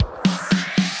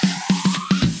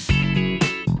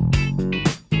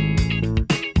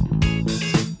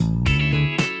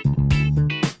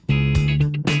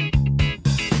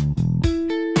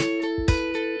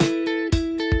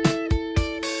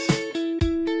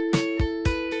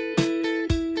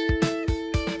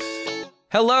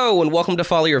Hello and welcome to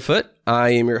Follow Your Foot. I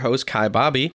am your host, Kai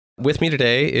Bobby. With me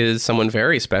today is someone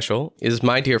very special, is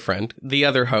my dear friend, the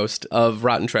other host of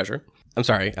Rotten Treasure. I'm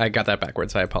sorry, I got that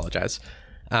backwards. I apologize.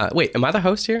 Wait, am I the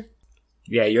host here?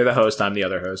 Yeah, you're the host. I'm the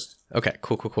other host. Okay,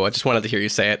 cool. I just wanted to hear you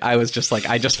say it. I was just like,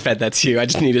 I just fed that to you. I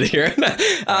just needed to hear it.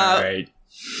 All right.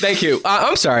 Thank you.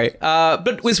 I'm sorry.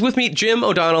 But was with me, Jim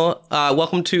O'Donnell.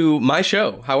 Welcome to my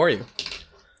show. How are you?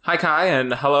 Hi, Kai,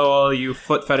 and hello, all you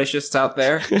foot fetishists out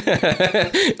there.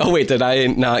 Oh, wait, did I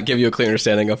not give you a clear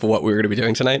understanding of what we were going to be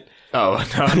doing tonight? Oh,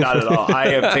 no, not at all. I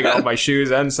have taken off my shoes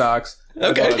and socks.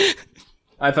 Okay.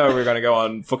 I thought we were going to go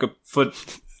on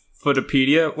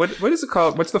Footopedia. What is it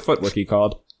called? What's the Foot Wiki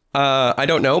called? I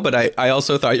don't know, but I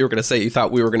also thought you were going to say you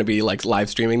thought we were going to be like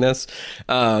live streaming this.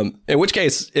 In which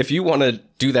case, if you want to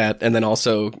do that and then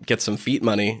also get some feet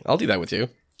money, I'll do that with you.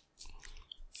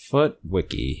 Foot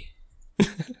Wiki.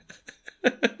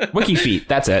 Wiki feet.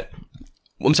 That's it.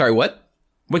 I'm sorry, what?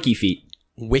 Wiki feet.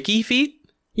 Wiki feet?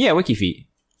 Yeah, Wiki feet.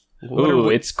 Ooh,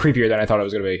 it's creepier than I thought it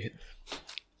was going to be.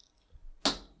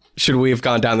 Should we have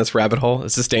gone down this rabbit hole?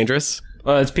 Is this dangerous?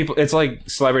 Well, it's people. It's like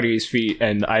celebrities' feet,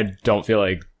 and I don't feel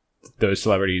like those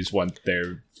celebrities want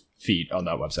their feet on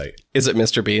that website. Is it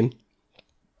Mr. Bean?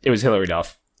 It was Hillary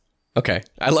Duff. Okay.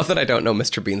 I love that I don't know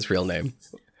Mr. Bean's real name.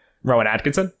 Rowan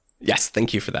Atkinson? Yes,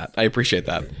 thank you for that. I appreciate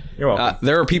that. You're welcome.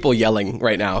 There are people yelling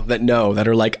right now that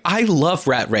are like, I love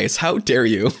Rat Race. How dare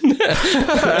you?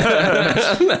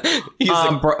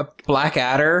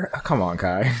 Blackadder? Come on,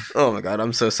 Kai. Oh my God,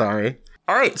 I'm so sorry.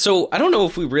 All right, so I don't know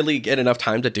if we really get enough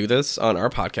time to do this on our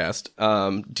podcast.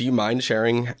 Do you mind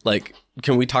sharing, like,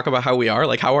 can we talk about how we are?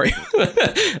 Like, how are you?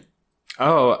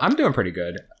 Oh, I'm doing pretty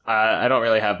good. I don't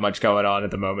really have much going on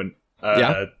at the moment.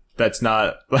 Yeah? That's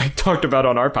not, like, talked about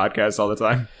on our podcast all the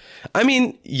time. I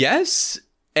mean, yes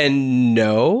and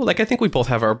no. Like, I think we both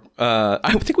have our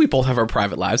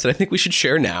private lives that I think we should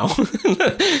share now.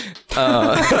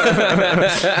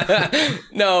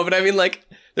 No, but I mean, like,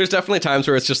 there's definitely times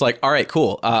where it's just like, all right,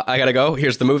 cool. I gotta go.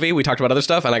 Here's the movie. We talked about other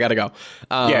stuff, and I gotta go.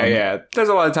 Yeah. There's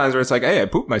a lot of times where it's like, hey, I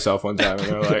pooped myself one time, and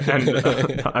they're like,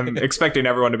 and I'm expecting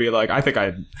everyone to be like, I think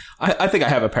I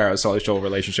have a parasocial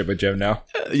relationship with Jim now.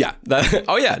 Yeah.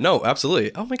 Oh yeah. No.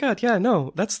 Absolutely. Oh my God. Yeah.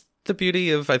 No. That's the beauty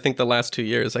of I think the last 2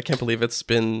 years. I can't believe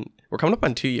we're coming up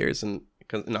on 2 years in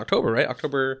October, right? Is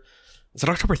it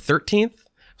October 13th?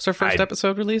 Was our first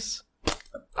episode release?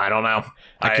 I don't know.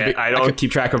 I don't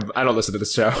keep track of. I don't listen to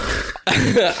this show.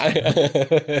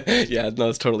 Yeah, no,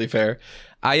 it's totally fair.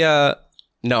 I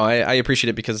appreciate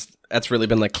it because that's really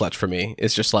been like clutch for me.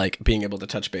 It's just like being able to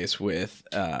touch base with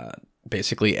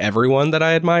basically everyone that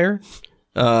I admire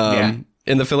in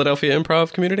the Philadelphia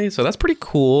improv community. So that's pretty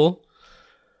cool.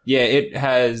 Yeah, it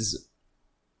has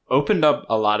opened up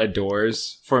a lot of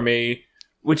doors for me.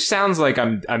 Which sounds like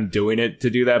I'm doing it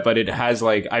to do that, but it has,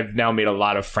 like, I've now made a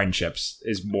lot of friendships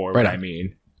is more what I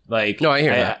mean. Like, no, I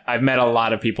hear that. I've met a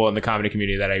lot of people in the comedy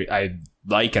community that I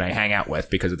like and I hang out with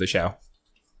because of the show.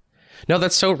 No,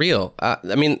 that's so real. I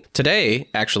mean, today,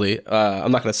 actually,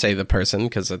 I'm not going to say the person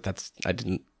because I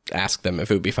didn't ask them if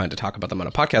it would be fine to talk about them on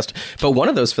a podcast. But one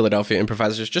of those Philadelphia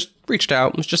improvisers just reached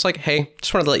out and was just like, hey,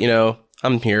 just wanted to let you know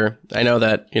I'm here. I know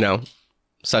that,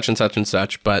 such and such and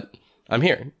such, but I'm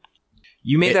here.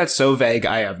 You made that so vague.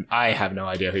 I have no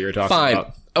idea who you're talking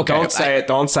about. Okay. Don't say it.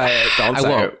 Don't say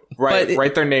it.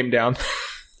 Write their name down.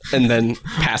 And then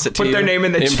pass it to you. Put their name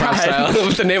in the chat.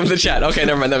 With the name of the chat. Okay,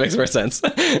 never mind. That makes more sense.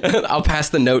 I'll pass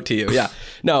the note to you. Yeah.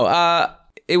 No,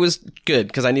 it was good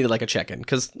because I needed like a check-in.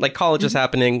 Because like college is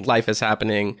happening. Life is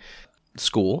happening.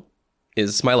 School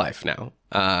is my life now.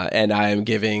 And I'm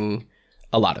giving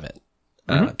a lot of it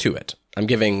to it. I'm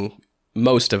giving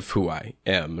most of who I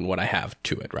am and what I have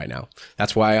to it right now.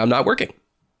 That's why I'm not working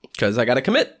because I got to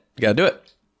commit. You got to do it.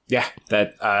 Yeah,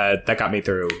 that got me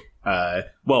through.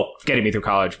 Getting me through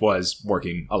college was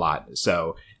working a lot.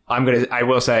 So I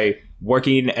will say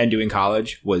working and doing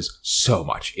college was so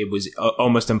much. It was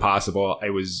almost impossible.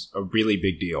 It was a really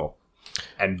big deal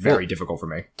and very difficult for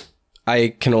me. I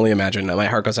can only imagine. My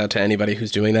heart goes out to anybody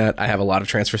who's doing that. I have a lot of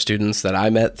transfer students that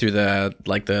I met through the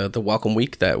welcome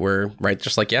week that were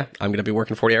just like, yeah, I'm going to be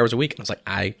working 40 hours a week. And I was like,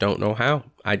 I don't know how.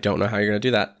 I don't know how you're going to do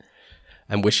that.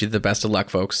 I wish you the best of luck,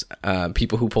 folks.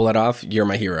 People who pull that off, you're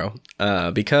my hero.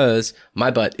 Because my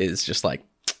butt is just like,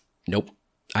 nope,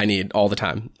 I need all the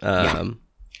time.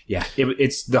 Yeah.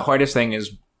 It's the hardest thing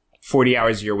is 40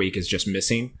 hours of your week is just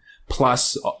missing,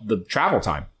 plus the travel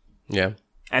time. Yeah.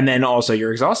 And then also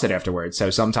you're exhausted afterwards. So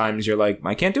sometimes you're like,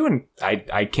 I can't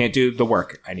do the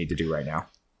work I need to do right now.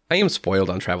 I am spoiled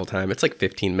on travel time. It's like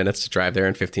 15 minutes to drive there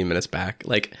and 15 minutes back.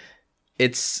 Like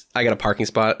I got a parking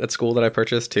spot at school that I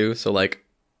purchased too. So like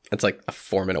It's like a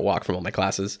 4-minute walk from all my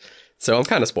classes. So I'm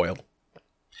kind of spoiled.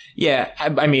 Yeah,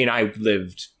 I mean, I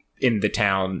lived in the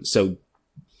town, so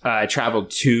travel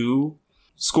to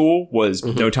school was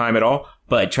no time at all,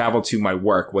 but travel to my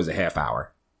work was a half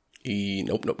hour.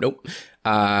 Nope.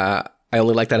 I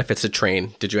only like that if it's a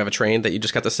train. Did you have a train that you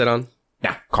just got to sit on?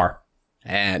 Nah, car.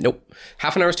 Nope.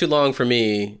 Half an hour is too long for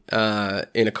me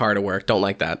in a car to work. Don't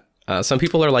like that. Some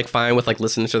people are like fine with like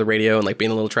listening to the radio and like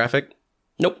being in a little traffic.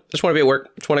 Nope. Just want to be at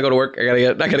work. Just want to go to work. I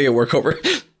gotta get work over.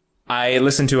 I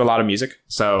listen to a lot of music,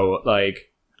 so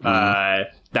like that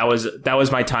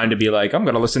was my time to be like, I'm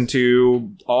gonna listen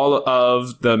to all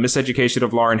of the Miseducation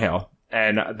of Lauryn Hill,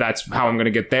 and that's how I'm gonna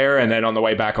get there. And then on the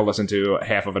way back, I'll listen to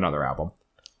half of another album.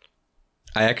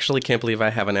 I actually can't believe I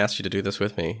haven't asked you to do this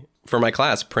with me for my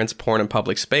class, Prince, Porn, and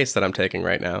Public Space that I'm taking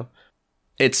right now.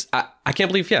 I can't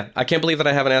believe that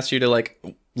I haven't asked you to like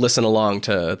listen along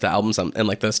to the albums and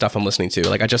like the stuff I'm listening to.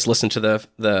 Like I just listened to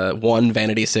the one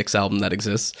Vanity 6 album that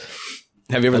exists.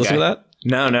 Have you ever listened to that?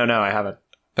 No, I haven't.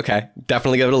 Okay,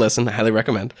 definitely give it a listen. I highly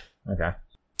recommend. Okay.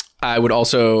 I would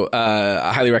also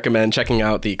highly recommend checking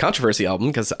out the Controversy album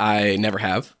because I never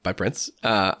have by Prince.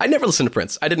 I never listened to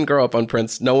Prince. I didn't grow up on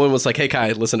Prince. No one was like, hey,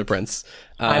 Kai, listen to Prince.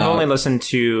 I've only listened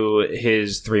to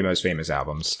his 3 most famous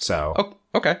albums. So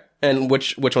okay. And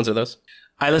which ones are those?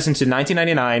 I listened to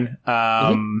 1999,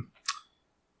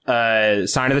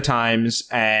 Sign of the Times,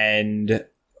 and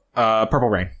Purple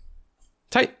Rain.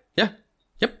 Tight. Yeah.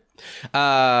 Yep.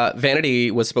 Vanity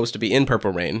was supposed to be in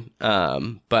Purple Rain,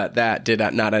 but that did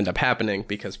not end up happening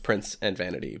because Prince and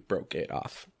Vanity broke it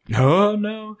off.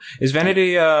 No. Is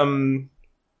Vanity, oh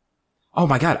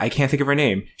my God, I can't think of her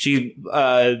name. She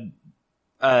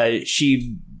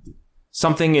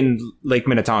something in Lake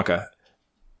Minnetonka.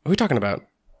 What are we talking about?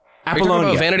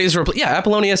 Apollonia. Vanity's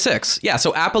Apollonia 6. Yeah,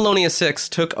 so Apollonia 6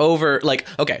 took over, like,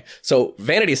 okay, so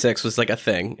Vanity 6 was like a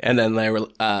thing, and then they were,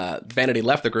 Vanity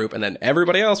left the group, and then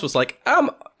everybody else was like, all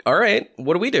right,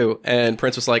 what do we do? And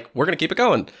Prince was like, we're gonna keep it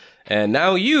going. And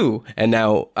now if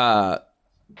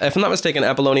I'm not mistaken,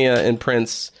 Apollonia and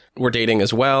Prince were dating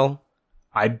as well.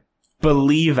 I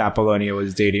believe Apollonia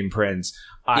was dating Prince.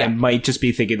 I might just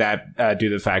be thinking that due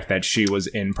to the fact that she was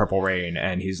in Purple Rain,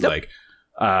 and he's like,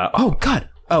 oh God,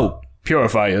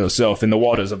 purify yourself in the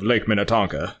waters of Lake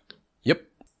Minnetonka. Yep.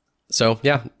 So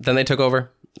yeah, then they took over.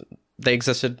 They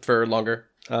existed for longer.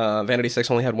 Vanity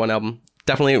 6 only had one album.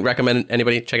 Definitely recommend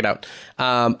anybody check it out.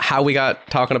 How we got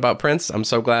talking about Prince, I'm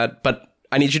so glad. But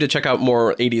I need you to check out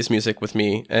more 80s music with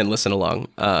me and listen along,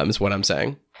 is what I'm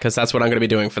saying. Because that's what I'm going to be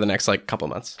doing for the next like couple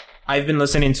months. I've been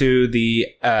listening to the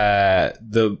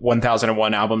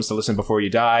 1001 albums to listen before you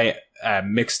die,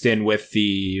 mixed in with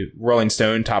the Rolling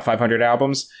Stone top 500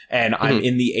 albums, and I'm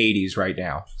in the 80s right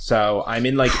now. So I'm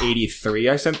in like 83,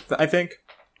 I think.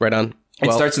 Right on.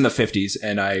 It starts in the 50s,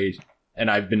 and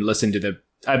I've been listening to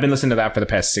that for the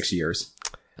past 6 years.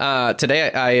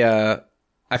 Today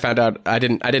I found out I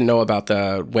didn't know about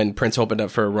when Prince opened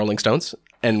up for Rolling Stones.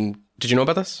 And did you know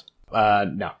about this?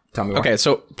 No. Tell me why. Okay,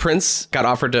 so Prince got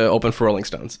offered to open for Rolling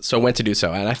Stones, so went to do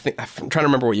so. And I'm trying to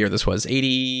remember what year this was.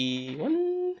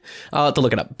 81? I'll have to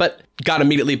look it up. But got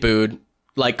immediately booed,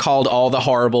 like called all the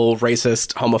horrible,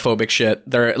 racist, homophobic shit.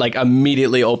 Their like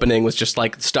immediately opening was just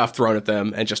like stuff thrown at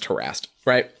them and just harassed,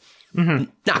 right?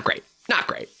 Mm-hmm. Not great.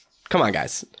 Come on,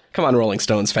 guys. Come on, Rolling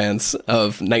Stones fans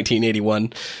of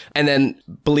 1981. And then,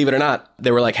 believe it or not,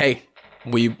 they were like, hey,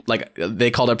 they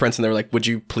called up Prince and they were like, would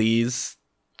you please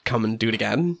come and do it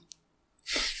again?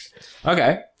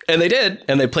 Okay. And they did,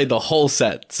 and they played the whole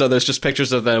set. So there's just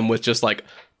pictures of them with just like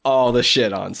all the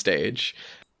shit on stage.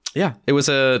 Yeah, it was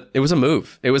a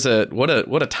move. It was what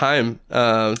a time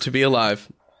to be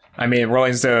alive. I mean,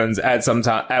 Rolling Stones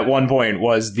at one point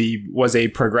was a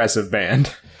progressive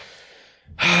band.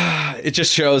 It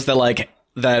just shows that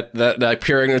that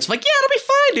pure ignorance, like, yeah, it'll be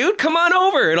fine, dude. Come on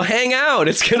over. It'll hang out.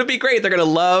 It's going to be great. They're going to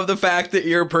love the fact that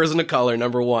you're a person of color,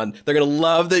 number one. They're going to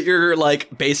love that you're,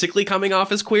 like, basically coming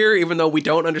off as queer, even though we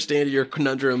don't understand your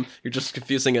conundrum. You're just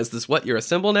confusing as this, what, you're a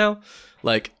symbol now?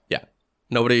 Like, yeah.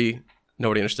 Nobody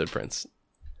understood Prince.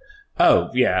 Oh,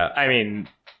 yeah. I mean,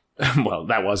 well,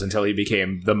 that was until he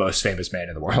became the most famous man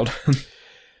in the world.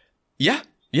 Yeah.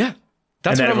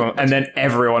 And then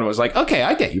everyone was like, okay,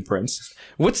 I get you, Prince.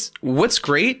 What's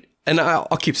great, and I'll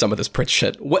keep some of this Prince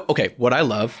shit. What I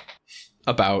love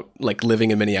about like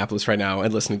living in Minneapolis right now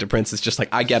and listening to Prince is just like,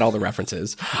 I get all the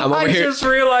references. I just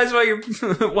realized why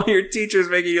your teacher's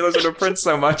making you listen to Prince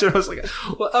so much. And I was like,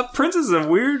 well, Prince is a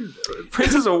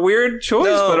weird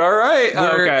choice, but all right.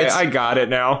 Okay, I got it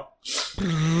now.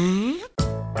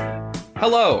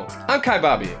 Hello, I'm Kai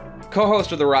Bobby.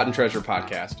 co-host of the Rotten Treasure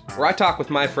podcast, where I talk with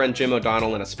my friend Jim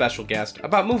O'Donnell and a special guest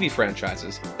about movie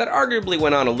franchises that arguably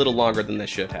went on a little longer than they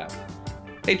should have.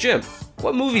 Hey Jim,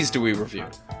 what movies do we review?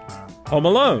 Home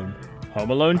Alone,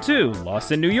 Home Alone 2,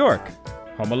 Lost in New York,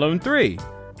 Home Alone 3,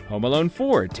 Home Alone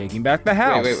 4, Taking Back the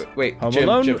House, Wait. Home Jim,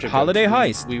 Alone, Holiday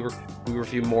Heist, We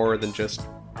review more than just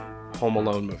Home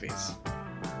Alone movies.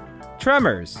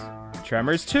 Tremors,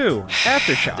 Tremors 2,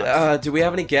 Aftershock, Do we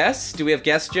have any guests? Do we have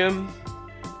guests, Jim?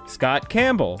 Scott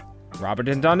Campbell, Robert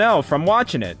and Donnell from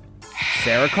Watching It,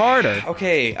 Sarah Carter.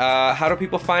 Okay, how do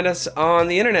people find us on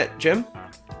the internet, Jim?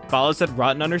 Follow us at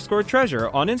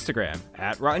Rotten_Treasure on Instagram,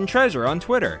 at Rotten Treasure on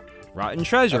Twitter, Rotten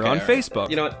Treasure on Facebook.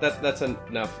 You know what? That's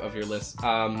enough of your list.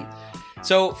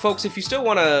 So, folks, if you still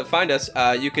want to find us,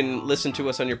 you can listen to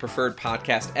us on your preferred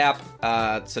podcast app,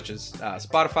 such as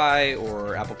Spotify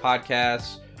or Apple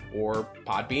Podcasts or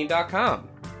Podbean.com,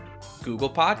 Google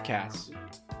Podcasts,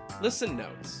 Listen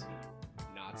Notes,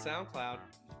 not SoundCloud.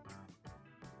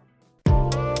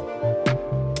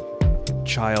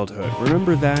 Childhood.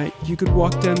 Remember that? You could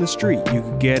walk down the street, you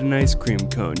could get an ice cream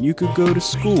cone, you could go to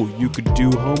school, you could do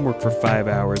homework for 5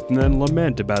 hours and then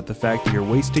lament about the fact that you're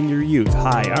wasting your youth.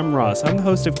 Hi, I'm Ross. I'm the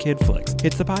host of Kid Flicks.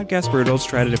 It's the podcast where adults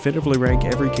try to definitively rank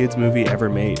every kid's movie ever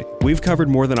made. We've covered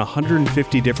more than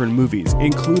 150 different movies,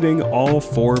 including all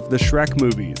 4 of the Shrek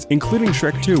movies, including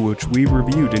Shrek 2, which we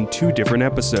reviewed in 2 different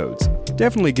episodes.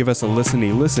 Definitely give us a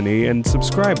listen-y, and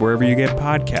subscribe wherever you get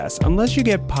podcasts, unless you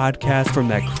get podcasts from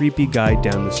that creepy guy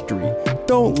down the street.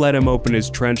 Don't let him open his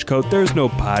trench coat, there's no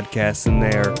podcasts in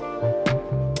there.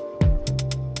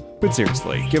 But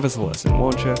seriously, give us a listen,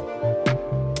 won't you?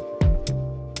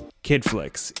 Kid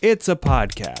Flicks, it's a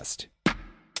podcast.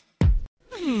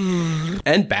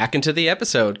 And back into the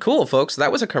episode. Cool, folks.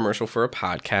 That was a commercial for a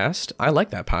podcast. I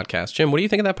like that podcast. Jim, what do you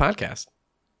think of that podcast?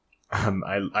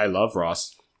 I love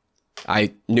Ross.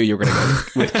 I knew you were going to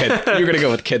go with Kid. You were going to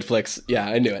go with Kid Flicks. Yeah,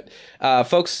 I knew it.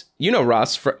 Folks, you know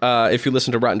Ross if you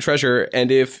listen to Rotten Treasure, and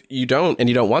if you don't and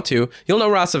you don't want to, you'll know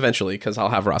Ross eventually because I'll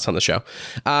have Ross on the show.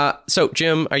 So,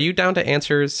 Jim, are you down to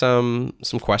answer some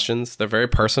questions? They're very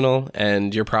personal,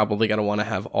 and you're probably going to want to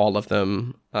have all of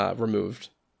them removed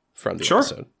from the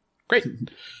episode. Great.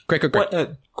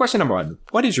 Question number 1.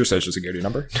 What is your social security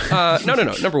number? No.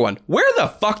 Number 1. Where the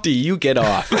fuck do you get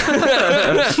off?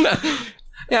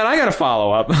 Yeah, and I got to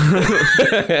follow up.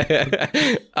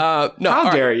 No,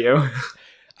 how dare you?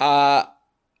 I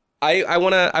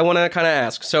want to kind of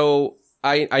ask. So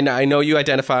I know you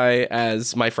identify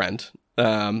as my friend.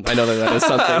 I know that is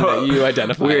something that you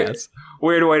identify as.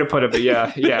 Weird way to put it, but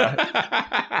yeah.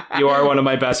 You are one of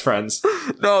my best friends.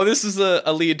 No, this is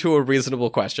a lead to a reasonable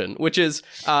question, which is,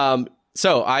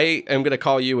 so I am going to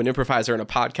call you an improviser and a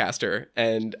podcaster.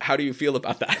 And how do you feel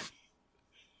about that?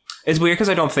 It's weird because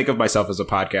I don't think of myself as a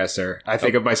podcaster. I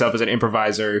think of myself as an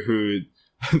improviser who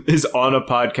is on a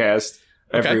podcast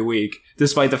every week,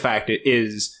 despite the fact it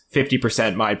is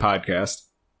 50% my podcast.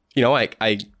 You know, I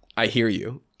hear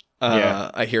you.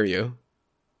 I hear you.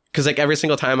 Because like every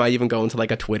single time I even go into like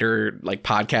a Twitter like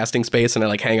podcasting space and I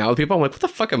like hang out with people, I'm like, what the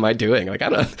fuck am I doing? Like,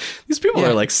 these people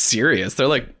are like serious. They're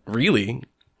like, really?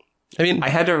 I mean, I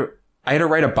had to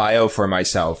write a bio for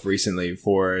myself recently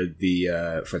for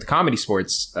the comedy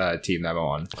sports team that I'm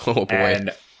on. Oh boy!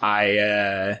 And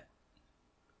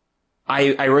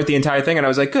I wrote the entire thing, and I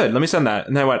was like, "Good, let me send that."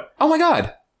 And then I went, "Oh my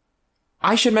god,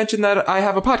 I should mention that I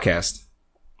have a podcast."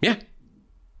 Yeah.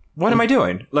 What am I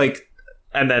doing? Like,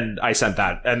 and then I sent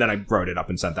that, and then I wrote it up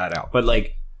and sent that out. But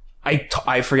like,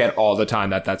 I forget all the time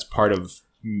that that's part of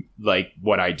like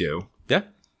what I do. Yeah.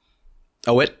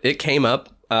 Oh, it came up.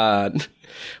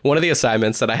 One of the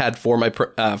assignments that I had for my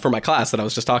class that I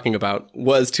was just talking about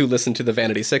was to listen to the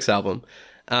Vanity 6 album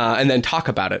and then talk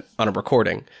about it on a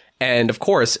recording. And of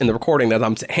course, in the recording that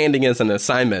I'm handing as an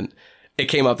assignment, it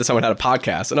came up that someone had a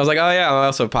podcast. And I was like, oh yeah, I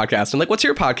also have a podcast. And like, what's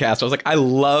your podcast? I was like, I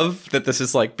love that this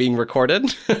is like being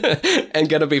recorded and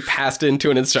going to be passed into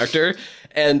an instructor.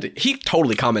 And he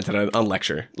totally commented on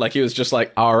lecture. Like he was just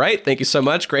like, all right, thank you so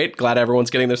much. Great. Glad everyone's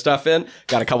getting their stuff in.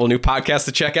 Got a couple new podcasts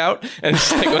to check out. And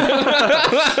just like,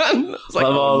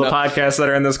 love all the podcasts that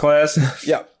are in this class.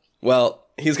 Yeah. Well,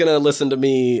 he's going to listen to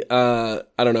me, I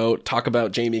don't know, talk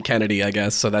about Jamie Kennedy, I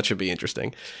guess. So that should be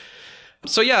interesting.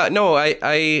 So yeah, no,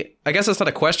 I guess that's not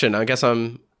a question. I guess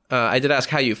I did ask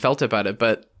how you felt about it,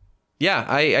 but yeah,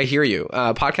 I hear you.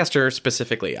 Podcaster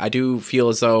specifically, I do feel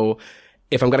as though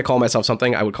if I'm going to call myself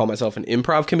something, I would call myself an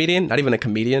improv comedian, not even a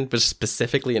comedian, but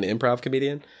specifically an improv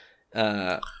comedian.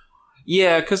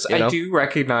 Yeah, because I do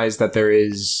recognize that there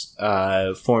is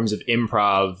forms of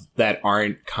improv that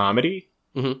aren't comedy.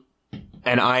 Mm-hmm.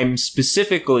 And I'm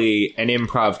specifically an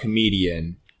improv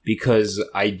comedian because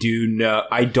I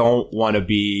don't want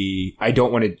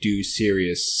to do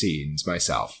serious scenes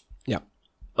myself. Yeah.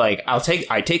 Like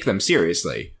I take them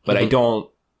seriously, but I don't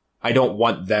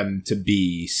want them to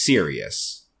be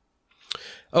serious.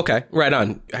 Okay, right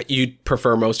on. You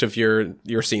prefer most of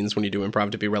your scenes when you do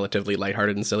improv to be relatively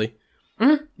lighthearted and silly?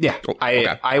 Mm-hmm. Yeah.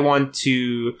 Okay. I want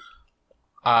to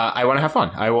have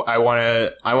fun. I want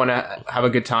to have a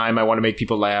good time. I want to make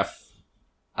people laugh.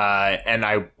 And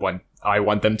I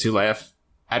want them to laugh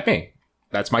at me.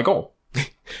 That's my goal.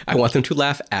 I want them to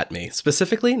laugh at me.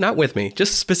 Specifically, not with me.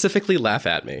 Just specifically laugh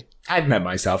at me. I've met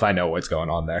myself. I know what's going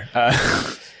on there.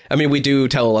 I mean, we do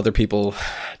tell other people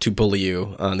to bully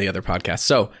you on the other podcast,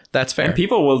 so that's fair. And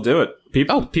people will do it.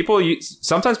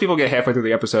 Sometimes people get halfway through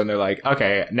the episode and they're like,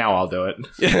 okay, now I'll do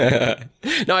it.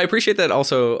 No, I appreciate that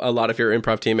also a lot of your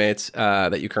improv teammates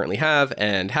that you currently have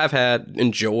and have had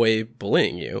enjoy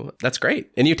bullying you. That's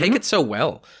great. And you take it so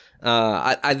well.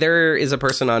 There is a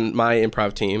person on my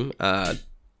improv team,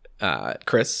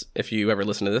 Chris, if you ever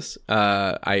listen to this,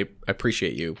 I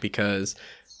appreciate you because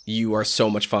you are so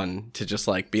much fun to just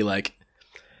like be like,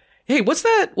 hey, what's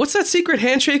that secret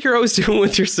handshake you're always doing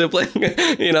with your sibling?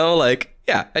 You know, like,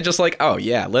 yeah, I just like, oh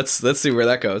yeah, let's see where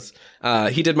that goes.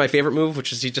 He did my favorite move,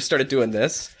 which is he just started doing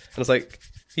this. And I was like,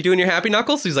 you doing your happy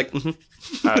knuckles? He's like,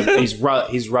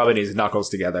 he's rubbing his knuckles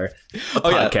together.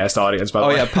 Podcast audience, by the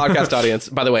way. Oh yeah, podcast audience.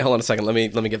 By the way, hold on a second. Let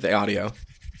me get the audio.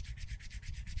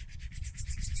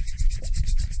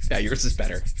 Yeah, yours is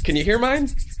better. Can you hear mine?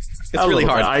 It's really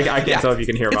hard. I can't tell if you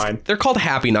can hear mine. They're called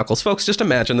happy knuckles, folks. Just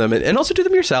imagine them and also do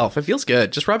them yourself. It feels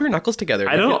good. Just rub your knuckles together.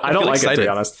 I don't like excited. It, to be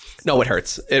honest. No, it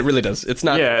hurts. It really does. It's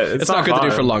not. Yeah, it's not good to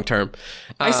do for long term.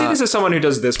 I see this as someone who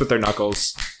does this with their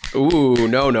knuckles. Ooh,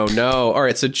 no. All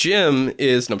right, so Jim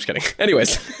is. No, I'm just kidding.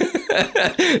 Anyways,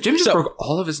 Jim just broke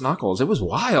all of his knuckles. It was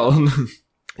wild.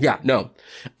 Yeah, no.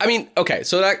 I mean, okay,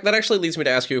 so that actually leads me to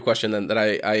ask you a question then that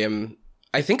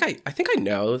I think I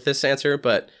know this answer,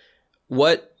 but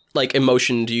what like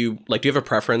emotion do you like? Do you have a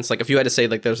preference? Like if you had to say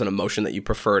like there's an emotion that you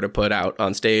prefer to put out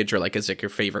on stage, or like is it your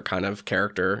favorite kind of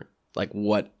character? Like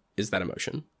what is that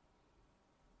emotion?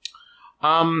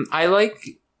 I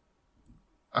like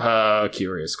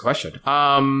curious question.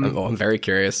 I'm very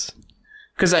curious.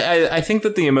 Because I think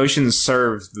that the emotions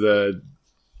serve the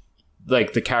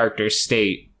character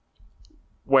state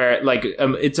where like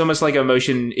it's almost like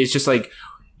emotion is just like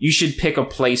you should pick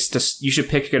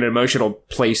an emotional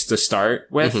place to start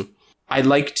with. Mm-hmm.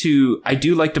 I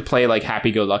do like to play like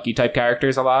happy-go-lucky type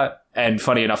characters a lot, and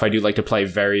funny enough, I do like to play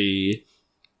very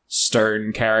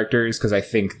stern characters because I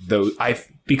think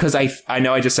I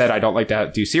know I just said I don't like to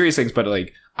do serious things, but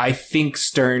like I think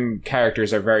stern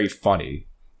characters are very funny.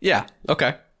 Yeah.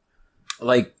 Okay.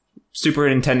 Like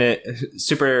Superintendent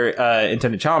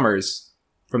Chalmers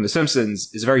from The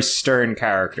Simpsons is a very stern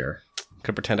character.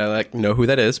 Could pretend I like know who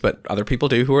that is, but other people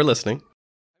do who are listening.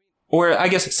 Or I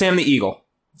guess Sam the Eagle.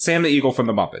 Sam the Eagle from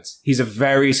the Muppets. He's a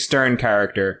very stern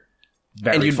character,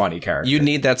 very funny character. You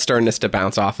need that sternness to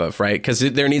bounce off of, right? Because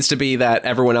there needs to be that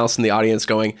everyone else in the audience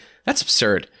going, "That's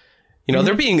absurd." You know,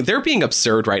 mm-hmm. they're being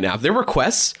absurd right now. Their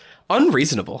requests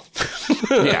unreasonable.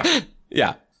 Yeah,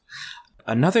 yeah.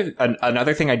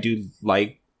 Another thing I do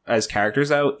like as characters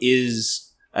though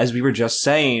is, as we were just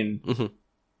saying, mm-hmm.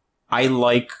 I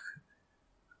like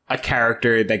a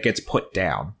character that gets put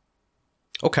down.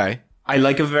 Okay. I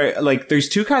like there's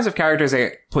two kinds of characters that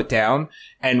get put down,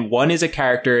 and one is a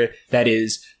character that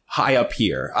is high up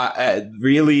here,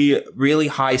 really, really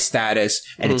high status,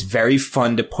 and mm-hmm. it's very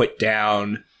fun to put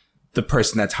down the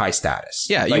person that's high status.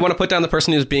 Yeah, you want to put down the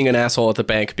person who's being an asshole at the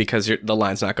bank because the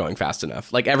line's not going fast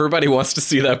enough. Like, everybody wants to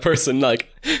see that person, like...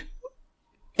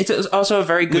 It's also a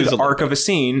very good arc of a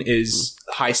scene is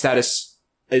high status,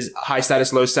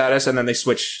 low status, and then they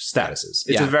switch statuses.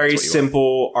 It's a very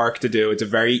simple arc to do. It's a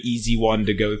very easy one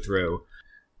to go through.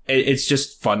 It's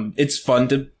just fun. It's fun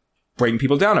to bring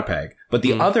people down a peg. But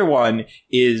the other one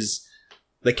is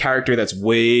the character that's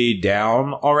way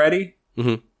down already.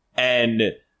 Mm-hmm.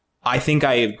 And I think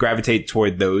I gravitate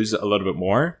toward those a little bit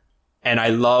more. And I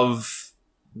love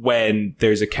when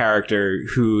there's a character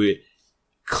who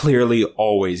clearly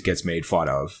always gets made fun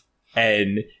of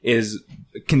and is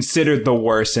considered the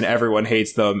worst and everyone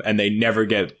hates them and they never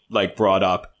get like brought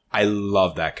up. I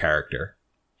love that character.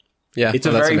 Yeah, that's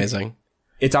amazing.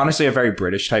 It's honestly a very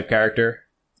British type character,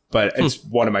 but it's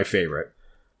one of my favorite.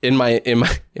 In my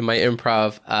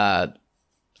improv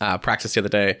practice the other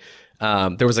day,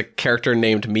 there was a character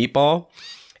named Meatball,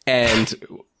 and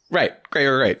Right.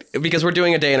 Because we're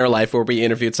doing a day in our life where we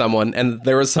interviewed someone, and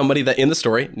there was somebody that in the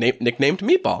story nicknamed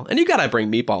Meatball, and you gotta bring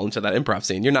Meatball into that improv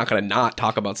scene. You're not gonna not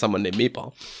talk about someone named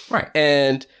Meatball, right?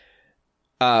 And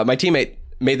my teammate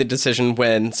made the decision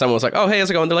when someone was like, oh, hey, how's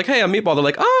it going? They're like, hey, I'm Meatball. They're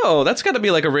like, oh, that's got to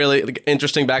be like a really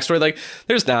interesting backstory. Like,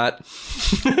 there's not.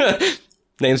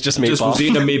 Name's just Meatball. Just was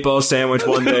eating a meatball sandwich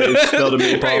one day, spilled a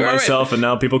meatball myself, and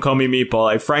now people call me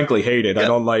Meatball. I frankly hate it. I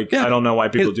don't like. I don't know why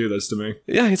people do this to me.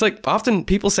 Yeah, he's like, often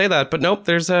people say that, but nope.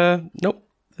 Nope.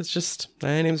 It's just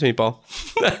my name's Meatball.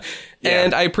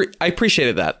 And I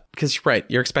appreciated that because you're right.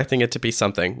 You're expecting it to be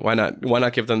something. Why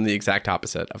not give them the exact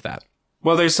opposite of that?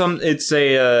 Well, there's some.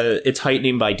 It's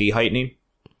heightening by deheightening.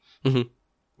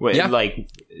 Mm-hmm. Yeah. Like,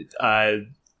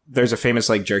 there's a famous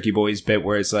like Jerky Boys bit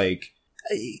where it's like,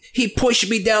 he pushed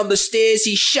me down the stairs,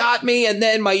 he shot me, and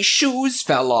then my shoes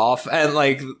fell off. And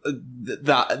like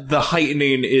the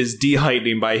heightening is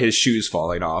deheightening by his shoes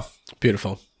falling off.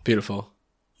 Beautiful.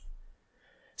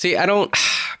 See, I don't.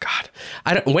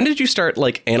 When did you start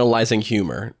like analyzing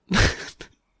humor?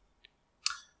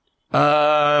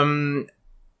 I've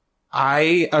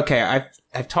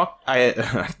talked. We're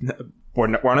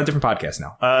on a different podcast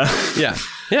now.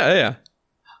 Yeah.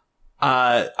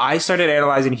 I started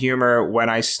analyzing humor when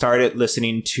I started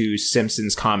listening to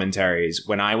Simpsons commentaries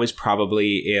when I was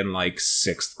probably in like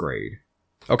 6th grade.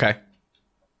 Okay.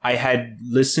 I had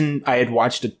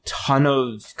watched a ton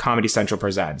of Comedy Central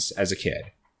Presents as a kid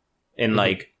in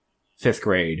like 5th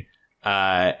grade.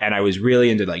 And I was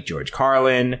really into like George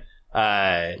Carlin.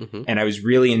 And I was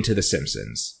really into The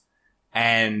Simpsons.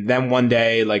 And then one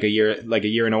day, like a year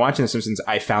into watching The Simpsons,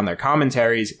 I found their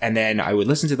commentaries, and then I would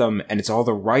listen to them, and it's all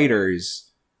the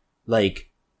writers, like,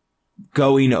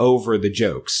 going over the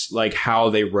jokes, like how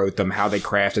they wrote them, how they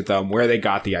crafted them, where they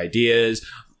got the ideas,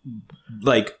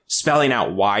 like spelling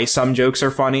out why some jokes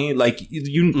are funny. Like,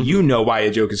 you know why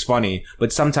a joke is funny,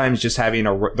 but sometimes just having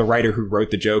the writer who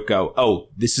wrote the joke go, oh,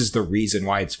 this is the reason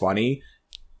why it's funny,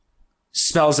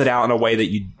 spells it out in a way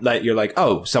that you're like,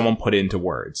 oh, someone put it into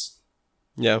words.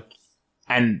 Yeah.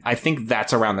 And I think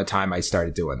that's around the time I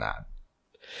started doing that.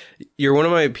 You're one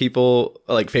of my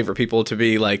favorite people to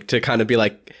be like, to kind of be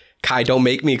like, Kai, don't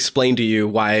make me explain to you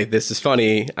why this is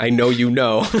funny. I know you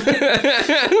know.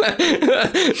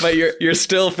 But you're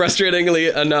still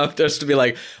frustratingly enough just to be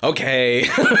like, okay,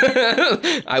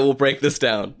 I will break this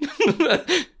down.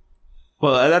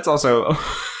 Well, that's also...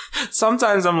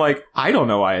 Sometimes I'm like, I don't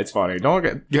know why it's funny.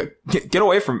 Don't get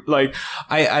away from, like,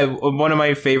 one of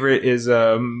my favorite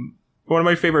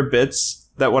bits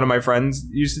that one of my friends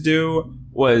used to do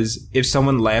was if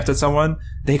someone laughed at someone,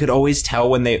 they could always tell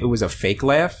when it was a fake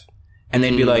laugh, and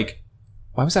they'd be like,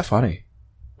 why was that funny?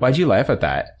 Why'd you laugh at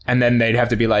that? And then they'd have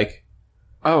to be like,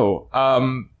 oh,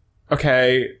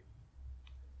 okay,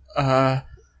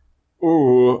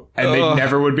 ooh, and they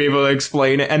never would be able to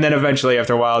explain it. And then eventually,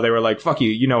 after a while, they were like, fuck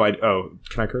you, can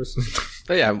I curse?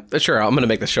 Yeah, sure, I'm going to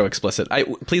make the show explicit.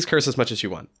 Please curse as much as you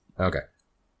want. Okay.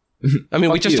 I mean,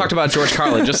 we just talked about George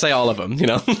Carlin. Just say all of them,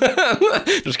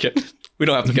 Just kidding. We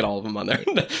don't have to get all of them on there.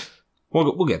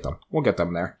 We'll get them. We'll get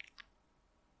them there.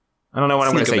 I don't know when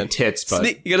I'm going to say tits,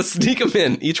 but... You got to sneak them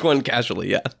in, each one casually,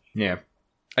 yeah. Yeah.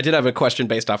 I did have a question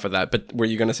based off of that, but were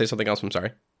you going to say something else? I'm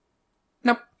sorry.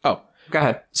 Nope. Oh. Go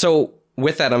ahead. So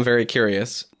with that, I'm very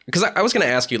curious because I was going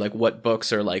to ask you like what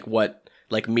books or like what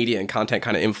like media and content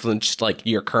kind of influenced like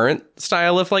your current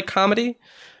style of like comedy.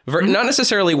 Not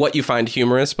necessarily what you find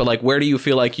humorous, but like where do you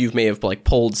feel like you may have like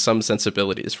pulled some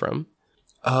sensibilities from?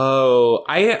 Oh,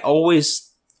 I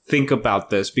always think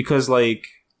about this because like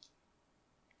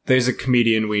there's a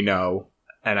comedian we know,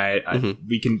 and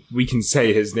we can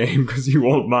say his name because he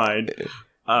won't mind.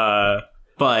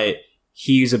 But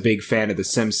he's a big fan of The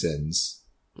Simpsons,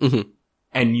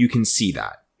 and you can see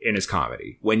that in his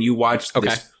comedy. When you watch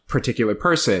this particular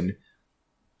person,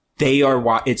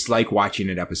 it's like watching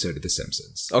an episode of The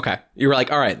Simpsons. Okay, you're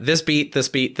like, all right, this beat,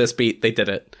 they did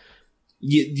it.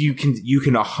 You can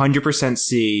 100%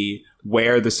 see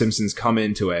where The Simpsons come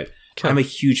into it. Okay. I'm a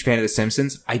huge fan of The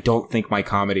Simpsons. I don't think my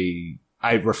comedy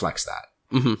reflects that.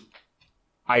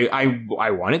 I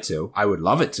want it to. I would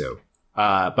love it to.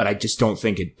 But I just don't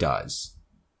think it does.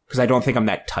 Because I don't think I'm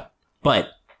that but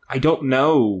I don't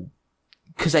know.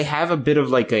 Because I have a bit of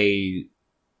like a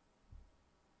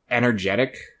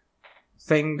energetic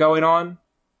thing going on.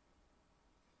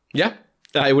 Yeah,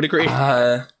 I would agree.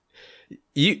 I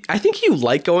think you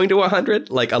like going to 100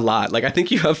 like a lot. Like I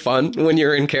think you have fun when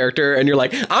you're in character and you're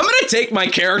like, I'm gonna take my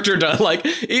character to like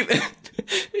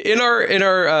in our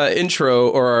intro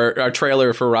or our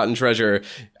trailer for Rotten Treasure.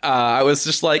 I was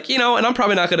just like, and I'm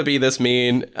probably not gonna be this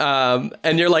mean.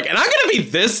 And you're like, and I'm gonna be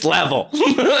this level.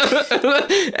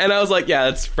 And I was like, yeah,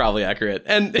 that's probably accurate.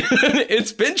 And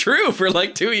it's been true for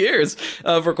like 2 years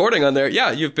of recording on there.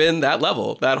 Yeah, you've been that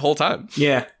level that whole time.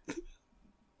 Yeah.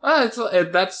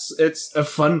 It's a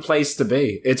fun place to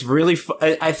be. It's really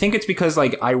I think it's because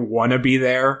like I want to be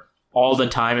there all the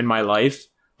time in my life,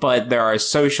 but there are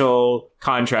social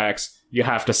contracts you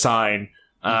have to sign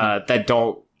that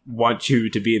don't want you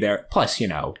to be there. Plus,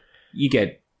 you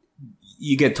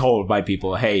get told by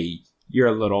people, hey, you're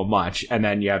a little much, and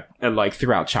then you have like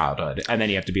throughout childhood, and then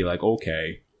you have to be like,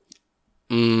 okay.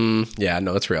 Yeah,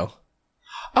 no, it's real.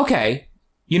 Okay.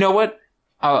 You know what?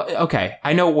 Okay.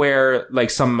 I know where like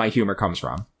some of my humor comes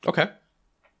from. Okay.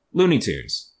 Looney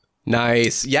Tunes.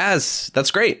 Nice. Yes,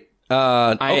 that's great.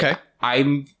 Okay.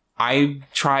 I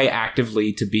try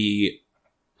actively to be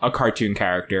a cartoon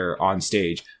character on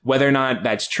stage. Whether or not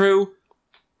that's true,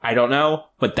 I don't know,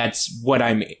 but that's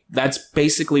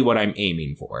basically what I'm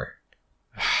aiming for.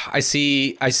 I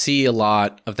see a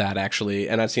lot of that, actually,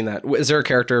 and I've seen that. Is there a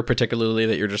character particularly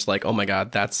that you're just like, oh my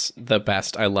god, that's the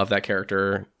best? I love that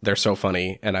character. They're so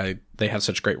funny, and they have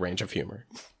such great range of humor.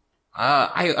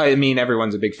 I mean,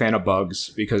 everyone's a big fan of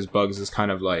Bugs because Bugs is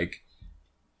kind of like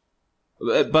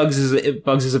Bugs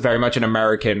is a very much an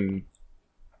American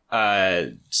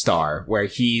star where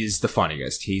he's the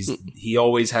funniest. He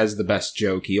always has the best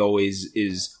joke. He always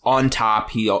is on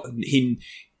top.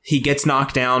 He gets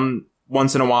knocked down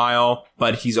once in a while,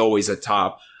 but he's always at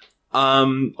top.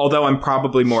 Although I'm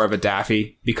probably more of a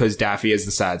Daffy because Daffy is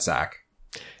the sad sack.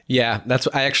 Yeah,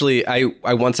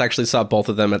 I once actually saw both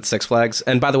of them at Six Flags.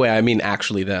 And by the way, I mean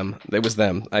actually them. It was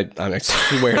them. I'm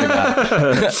swear to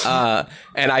God.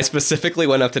 And I specifically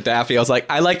went up to Daffy. I was like,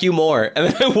 I like you more.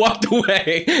 And then I walked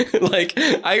away. Like,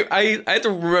 I had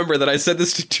to remember that I said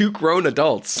this to two grown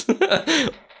adults.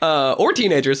 Or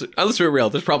teenagers. Let's be real.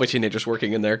 There's probably teenagers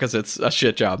working in there because it's a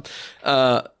shit job.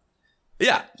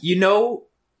 Yeah. You know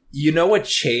what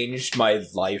changed my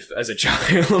life as a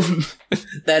child?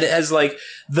 That has like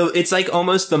it's like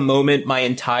almost the moment my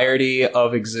entirety of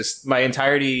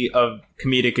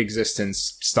comedic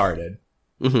existence started.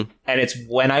 Mm-hmm. And it's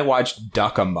when I watched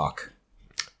Duck Amuck.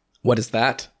 What is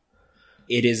that?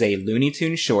 It is a Looney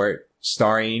Tunes short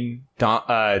starring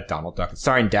Donald Duck,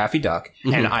 starring Daffy Duck,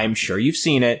 mm-hmm. and I'm sure you've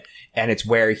seen it. And it's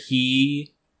where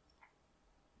he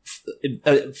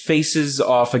faces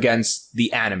off against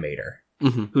the animator.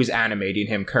 Mm-hmm. Who's animating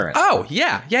him currently? Oh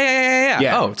yeah.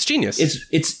 Oh, it's genius.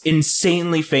 It's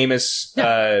insanely famous.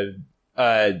 Yeah.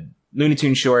 Looney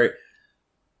Tunes short.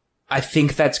 I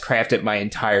think that's crafted my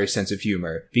entire sense of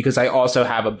humor because I also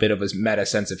have a bit of a meta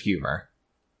sense of humor.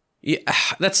 Yeah,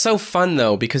 that's so fun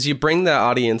though because you bring the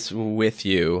audience with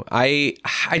you. I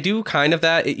do kind of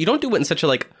that. You don't do it in such a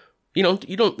like. You don't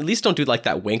at least don't do like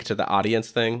that wink to the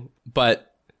audience thing.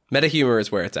 But meta humor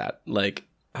is where it's at. Like.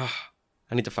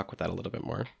 I need to fuck with that a little bit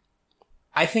more.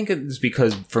 I think it's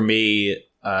because for me,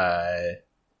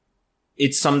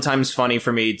 it's sometimes funny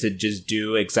for me to just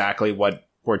do exactly what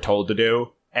we're told to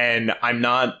do. And I'm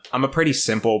a pretty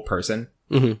simple person.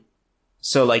 Mm-hmm.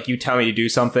 So like you tell me to do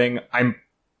something, I'm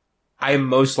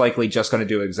most likely just going to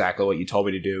do exactly what you told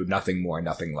me to do. Nothing more,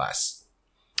 nothing less.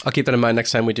 I'll keep that in mind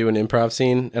next time we do an improv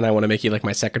scene and I want to make you like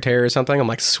my secretary or something. I'm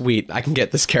like, sweet, I can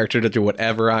get this character to do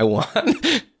whatever I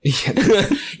want.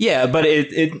 Yeah, but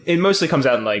it mostly comes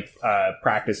out in like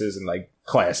practices and like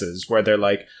classes where they're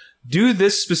like, do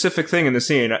this specific thing in the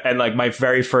scene, and like my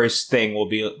very first thing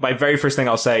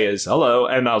I'll say is hello,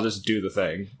 and I'll just do the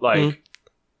thing. Like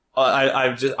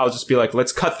I'll just be like,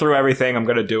 let's cut through everything. I'm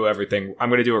gonna do everything. I'm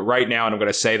gonna do it right now, and I'm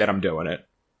gonna say that I'm doing it.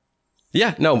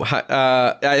 Yeah, no,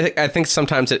 I think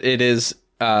sometimes it is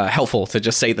helpful to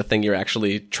just say the thing you're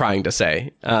actually trying to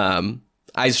say.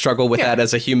 I struggle with that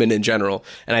as a human in general.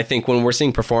 And I think when we're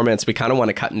seeing performance, we kind of want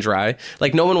to cut and dry.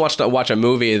 Like no one wants to watch a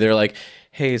movie. They're like,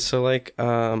 hey, so like,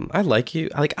 I like you.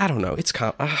 Like, I don't know. It's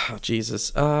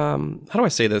Jesus. How do I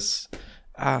say this?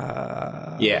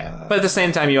 Yeah. But at the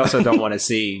same time, you also don't want to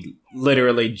see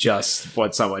literally just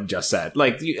what someone just said.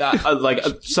 Like,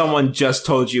 someone just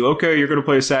told you, okay, you're going to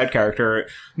play a sad character.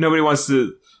 Nobody wants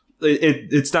to,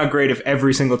 it's not great if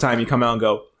every single time you come out and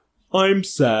go, I'm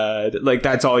sad. Like,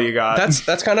 that's all you got.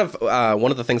 That's kind of one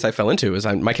of the things I fell into is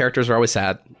my characters are always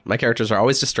sad. My characters are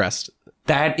always distressed.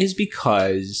 That is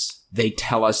because they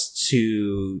tell us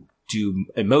to do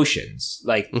emotions,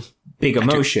 like big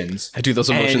emotions. I do those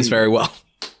emotions very well.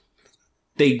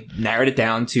 They narrowed it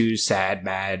down to sad,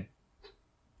 mad,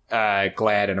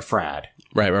 glad, and a frad.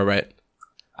 Right.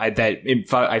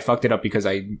 I fucked it up because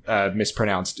I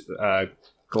mispronounced glad.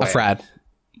 A frad.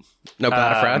 No,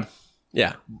 glad, a frad?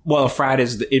 Yeah. Well, a frad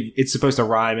is it's supposed to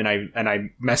rhyme, and I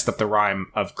messed up the rhyme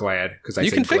of glad because I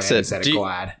said glad instead of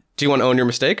glad. Do you want to own your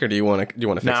mistake, or do you want to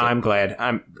fix it? No, I'm glad.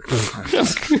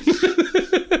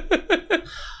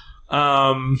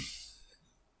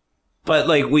 But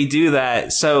like we do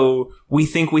that, so we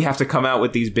think we have to come out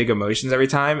with these big emotions every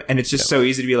time, and it's just so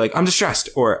easy to be like, I'm distressed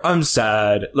or I'm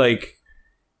sad. Like,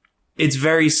 it's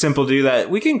very simple to do that.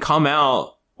 We can come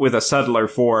out with a subtler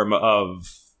form of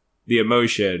the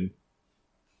emotion,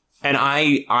 and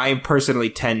I personally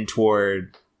tend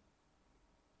toward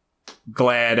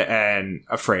glad and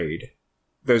afraid.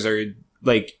 Those are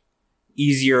like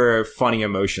easier, funny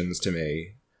emotions to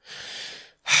me.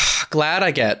 Glad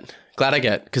I get,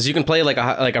 because you can play like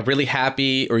a really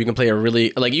happy, or you can play a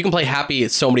really, like, you can play happy in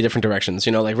so many different directions,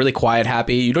 you know, like really quiet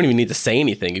happy. You don't even need to say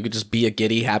anything. You could just be a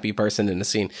giddy happy person in a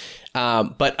scene.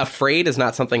 But afraid is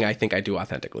not something I think I do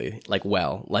authentically, like,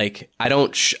 well. Like, I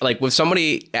don't like with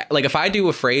somebody, like if I do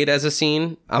afraid as a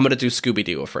scene, I'm gonna do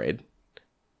Scooby-Doo afraid.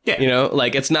 Yeah, you know,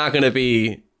 like it's not gonna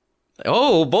be,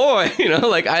 oh boy, you know,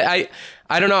 like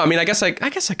I don't know. I mean, I guess I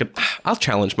could. I'll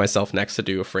challenge myself next to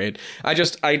do afraid. I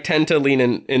tend to lean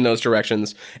in those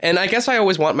directions, and I guess I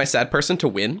always want my sad person to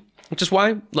win, which is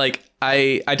why, like,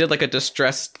 I did like a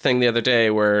distressed thing the other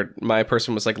day where my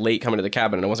person was like late coming to the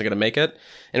cabin and I wasn't gonna make it,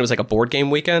 and it was like a board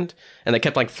game weekend, and they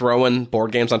kept like throwing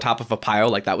board games on top of a pile.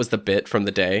 Like that was the bit from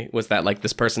the day, was that like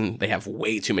this person, they have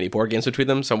way too many board games between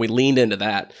them, so we leaned into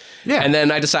that. Yeah, and then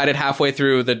I decided halfway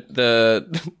through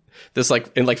the this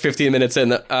like in like 15 minutes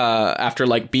in, after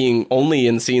like being only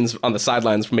in scenes on the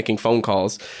sidelines making phone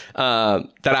calls, that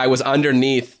I was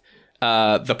underneath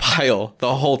the pile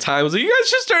the whole time. I was like, you guys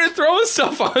just started throwing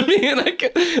stuff on me, and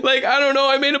I don't know,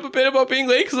 I made up a bit about being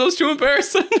late because I was too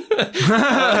embarrassed.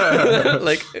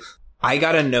 Like, I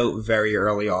got a note very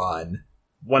early on.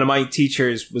 One of my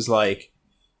teachers was like,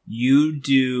 you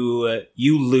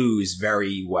lose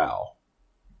very well.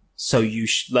 So you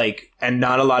and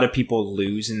not a lot of people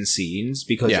lose in scenes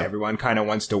because everyone kind of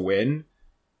wants to win.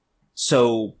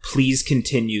 So please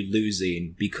continue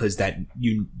losing because that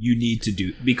you need to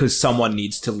do, because someone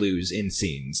needs to lose in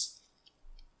scenes.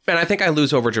 And I think I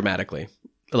lose over dramatically.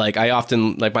 Like I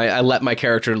often I let my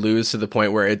character lose to the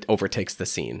point where it overtakes the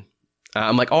scene.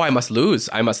 I'm like, oh, I must lose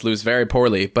very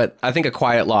poorly. But I think a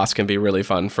quiet loss can be really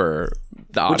fun for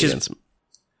the audience.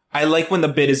 I like when the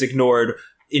bit is ignored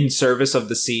in service of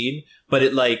the scene, but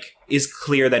it like is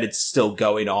clear that it's still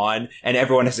going on and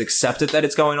everyone has accepted that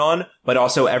it's going on, but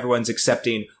also everyone's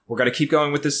accepting we're going to keep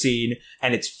going with the scene,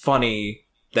 and it's funny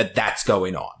that that's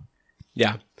going on.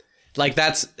 Yeah. Like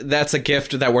that's a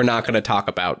gift that we're not going to talk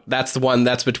about. That's the one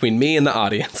that's between me and the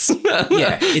audience.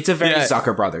 Yeah, it's a very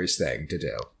Zucker Brothers thing to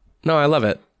do. No, I love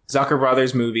it. Zucker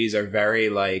Brothers movies are very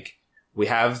like, we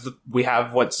have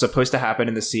what's supposed to happen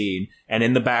in the scene, and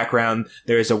in the background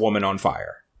there is a woman on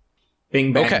fire.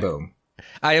 Bing, bang, boom.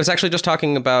 I was actually just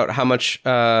talking about how much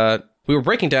we were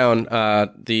breaking down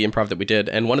the improv that we did,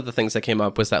 and one of the things that came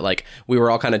up was that like we were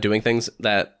all kind of doing things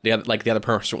that the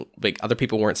other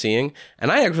people weren't seeing, and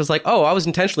I was like, oh, I was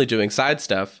intentionally doing side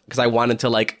stuff because I wanted to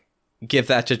like give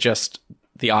that to just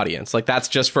the audience. Like that's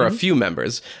just for a few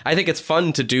members. I think it's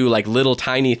fun to do like little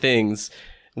tiny things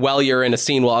while you're in a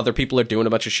scene while other people are doing a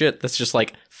bunch of shit that's just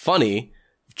like funny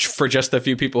for just the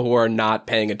few people who are not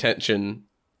paying attention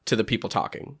to the people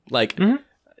talking. Like,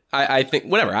 I think,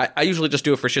 whatever, I usually just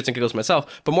do it for shits and giggles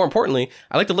myself, but more importantly,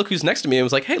 I like to look who's next to me and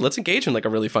was like, hey, let's engage in like a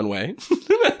really fun way.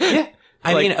 Yeah.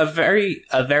 I mean, a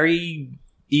very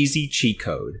easy cheat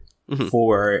code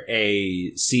for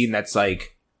a scene that's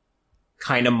like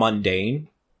kind of mundane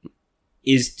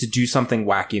is to do something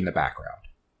wacky in the background.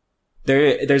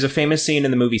 There's a famous scene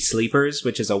in the movie Sleepers,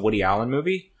 which is a Woody Allen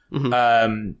movie,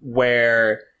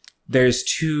 where there's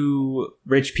two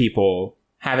rich people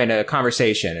having a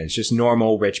conversation. It's just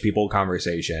normal rich people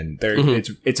conversation.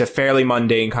 It's a fairly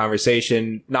mundane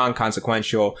conversation,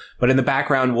 non-consequential, but in the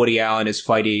background, Woody Allen is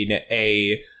fighting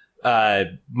a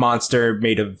monster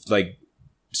made of like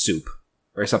soup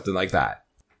or something like that.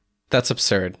 That's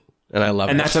absurd, and I love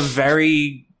it. And that's a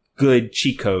very good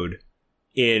cheat code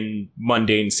in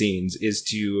mundane scenes, is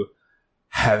to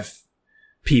have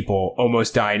people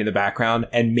almost dying in the background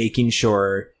and making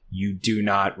sure you do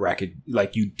not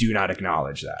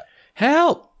acknowledge that.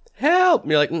 Help!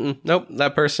 You're like, nope,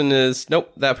 that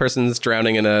person's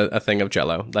drowning in a thing of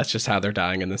Jell-O. That's just how they're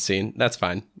dying in the scene. That's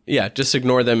fine. Yeah, just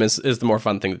ignore them is the more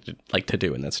fun thing to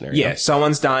do in that scenario. Yeah,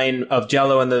 someone's dying of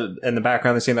Jell-O in the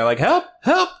background of the scene. They're like, help!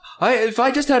 If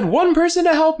I just had one person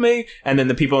to help me, and then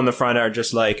the people in the front are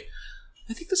just like,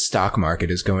 I think the stock market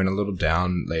is going a little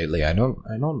down lately. I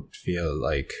don't feel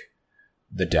like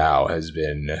the Dow has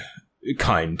been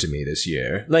kind to me this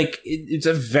year. Like, it's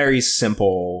a very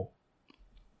simple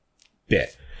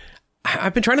bit.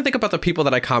 I've been trying to think about the people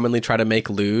that I commonly try to make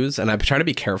lose, and I've been trying to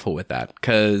be careful with that,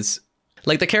 because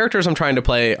Like, the characters I'm trying to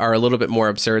play are a little bit more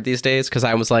absurd these days, because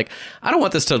I was like, I don't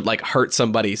want this to, like, hurt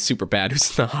somebody super bad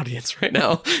who's in the audience right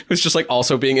now, who's just, like,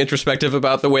 also being introspective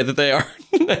about the way that they are.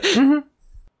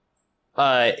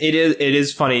 It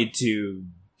is funny to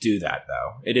do that,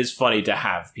 though. It is funny to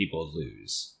have people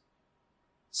lose.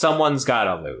 Someone's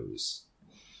gotta lose.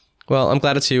 Well, I'm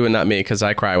glad it's you and not me, because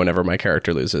I cry whenever my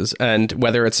character loses. And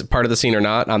whether it's part of the scene or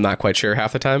not, I'm not quite sure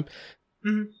half the time.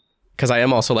 Because I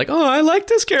am also like, oh, I like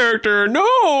this character. No!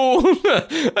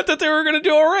 I thought they were going to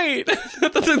do all right. I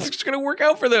thought this was going to work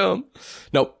out for them.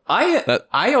 Nope.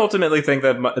 I ultimately think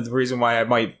that the reason why I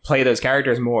might play those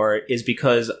characters more is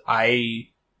because I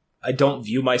don't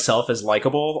view myself as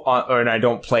likable, and I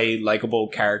don't play likable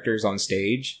characters on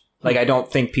stage. Like, I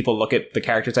don't think people look at the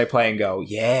characters I play and go,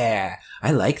 yeah,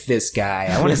 I like this guy.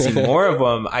 I want to see more of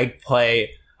him.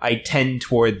 I tend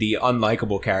toward the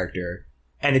unlikable character.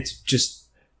 And it's just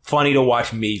funny to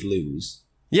watch me lose.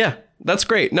 Yeah, that's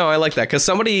great. No, I like that. Because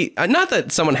somebody, not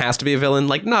that someone has to be a villain.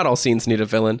 Like, not all scenes need a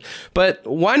villain. But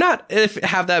why not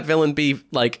have that villain be,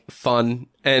 like, fun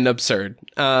and absurd?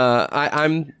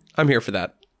 I'm here for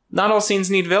that. Not all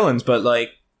scenes need villains, but, like,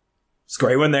 it's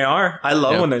great when they are. I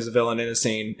love when there's a villain in a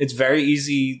scene. It's very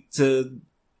easy to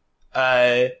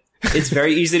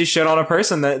shit on a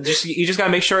person. You just gotta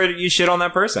make sure you shit on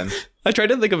that person. I tried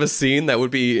to think of a scene that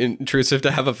would be intrusive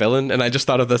to have a villain, and I just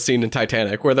thought of the scene in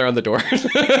Titanic where they're on the door.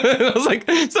 I was like,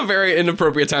 it's a very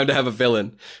inappropriate time to have a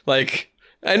villain. Like,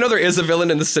 I know there is a villain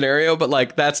in this scenario, but,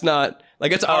 like, that's not,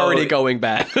 like, it's already going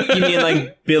bad. You mean,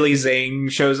 like, Billy Zane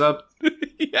shows up?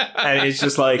 Yeah. And it's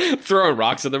just like throwing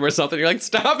rocks at them or something. You're like,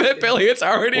 stop it, Billy. It's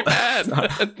already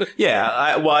bad. Yeah.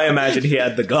 I imagine he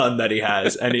had the gun that he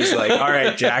has. And he's like, all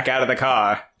right, Jack, out of the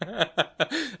car.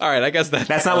 All right. I guess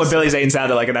that's not what Billy Zane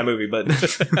sounded like in that movie. But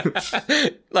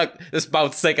look, this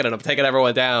boat's sinking and I'm taking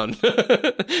everyone down.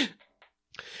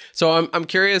 So I'm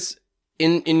curious,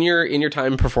 in your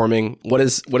time performing, what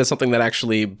is something that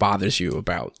actually bothers you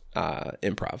about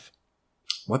improv?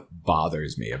 What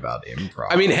bothers me about improv?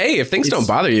 I mean, hey, if things don't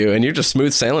bother you and you're just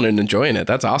smooth sailing and enjoying it,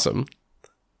 that's awesome.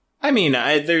 I mean,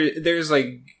 there's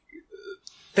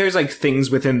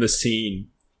things within the scene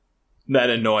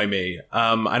that annoy me.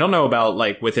 I don't know about,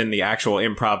 like, within the actual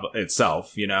improv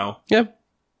itself, you know? Yeah.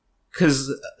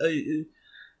 Because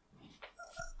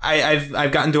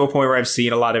I've gotten to a point where I've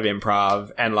seen a lot of improv,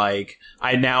 and, like,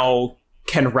 I now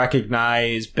can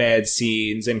recognize bad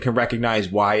scenes and can recognize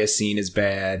why a scene is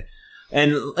bad.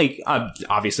 And, like,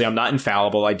 obviously I'm not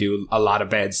infallible. I do a lot of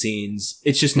bad scenes.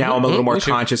 It's just now I'm a little more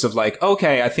conscious of, like,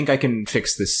 okay, I think I can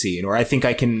fix this scene, or I think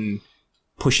I can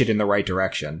push it in the right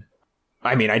direction.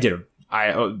 I mean,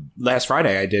 last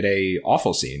Friday I did a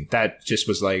awful scene that just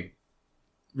was, like,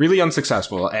 really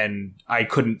unsuccessful, and I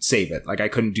couldn't save it. Like, I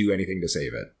couldn't do anything to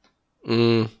save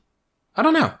it. I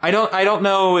don't know. I don't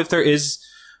know if there is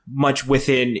much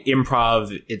within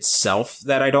improv itself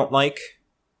that I don't like.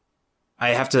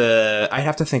 I have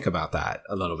to think about that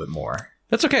a little bit more.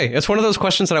 That's okay. It's one of those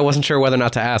questions that I wasn't sure whether or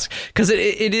not to ask, because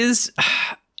it is.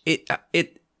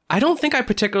 I don't think I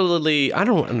particularly. I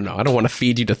don't know. I don't want to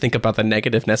feed you to think about the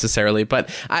negative necessarily,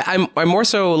 but I'm more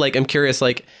so, like, I'm curious,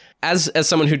 like, as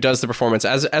someone who does the performance,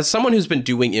 as someone who's been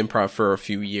doing improv for a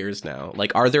few years now,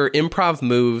 like, are there improv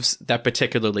moves that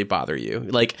particularly bother you?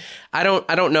 Like, I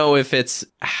don't know if it's.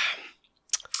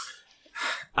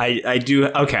 I do.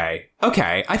 Okay.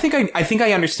 I think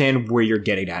I understand where you're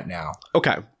getting at now.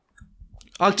 Okay.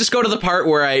 I'll just go to the part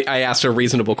where I asked a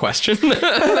reasonable question.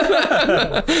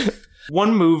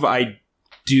 One move I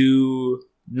do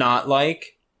not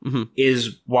like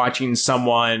is watching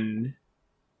someone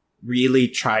really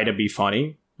try to be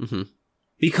funny.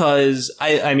 Because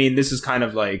I mean, this is kind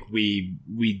of like we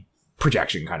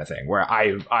projection kind of thing, where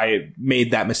I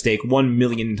made that mistake 1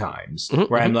 million times,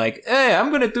 where I'm like, hey,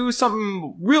 I'm gonna do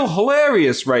something real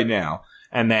hilarious right now,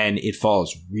 and then it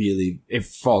falls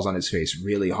on its face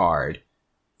really hard.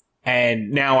 And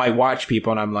now I watch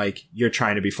people and I'm like, you're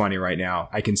trying to be funny right now.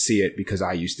 I can see it because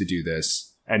I used to do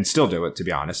this and still do it, to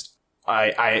be honest.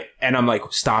 And I'm like,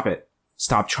 stop it.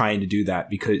 Stop trying to do that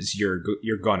because you're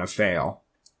gonna fail.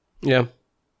 Yeah.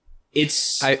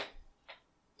 I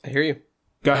hear you.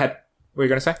 Go ahead. What were you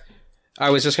going to say? I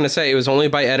was just going to say, it was only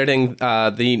by editing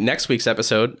the next week's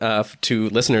episode to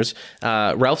listeners,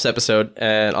 Ralph's episode,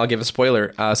 and I'll give a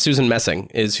spoiler. Susan Messing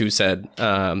is who said,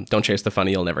 don't chase the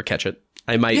funny, you'll never catch it.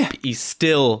 I might be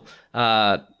still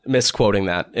misquoting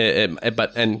that,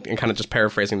 but and kind of just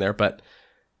paraphrasing there. But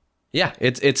yeah,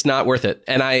 it's not worth it.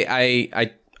 And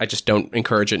I just don't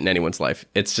encourage it in anyone's life.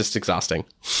 It's just exhausting.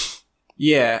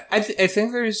 Yeah, I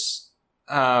think there's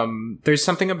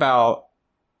something about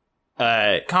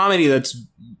comedy that's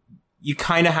you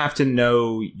kind of have to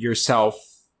know yourself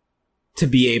to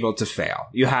be able to fail.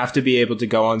 You have to be able to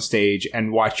go on stage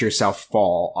and watch yourself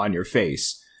fall on your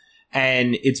face.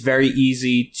 And it's very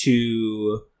easy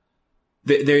to...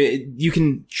 you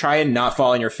can try and not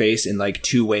fall on your face in like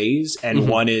two ways. And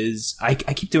one is... I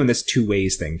keep doing this two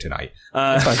ways thing tonight.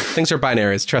 It's fine. Things are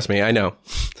binaries. Trust me, I know.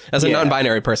 As a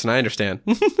non-binary person, I understand.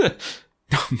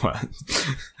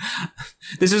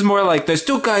 This is more like there's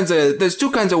two kinds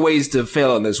of ways to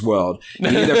fail in this world. You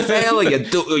either fail or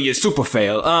you super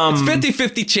fail. It's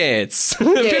 50-50 chance. Yeah,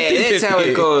 50-50. That's how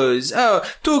it goes. Oh,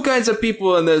 two kinds of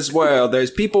people in this world.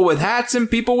 There's people with hats and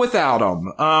people without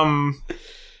them.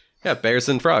 Yeah, bears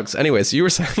and frogs. Anyways, you were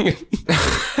saying.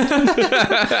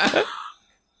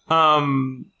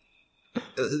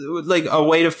 Like a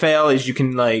way to fail is you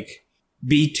can like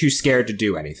be too scared to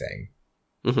do anything.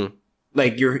 Mm-hmm.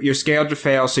 Like you're scared to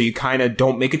fail, so you kind of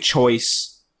don't make a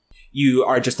choice. You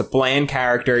are just a bland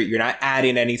character. You're not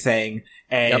adding anything,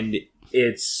 and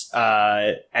it's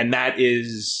and that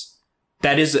is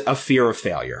a fear of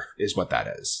failure, is what that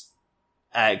is.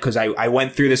 Because I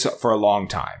went through this for a long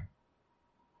time.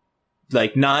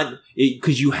 Like not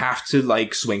because you have to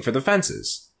like swing for the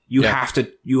fences. You have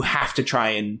to try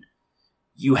and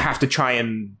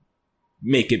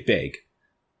make it big,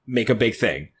 make a big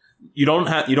thing.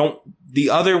 The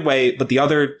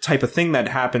other type of thing that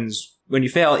happens when you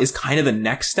fail is kind of the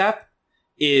next step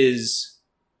is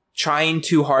trying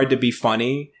too hard to be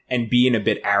funny and being a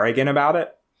bit arrogant about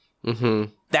it. Mm-hmm.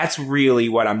 That's really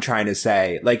what I'm trying to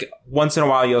say. Like once in a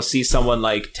while you'll see someone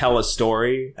like tell a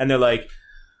story and they're like,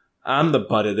 I'm the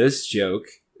butt of this joke.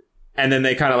 And then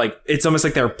they kind of like, it's almost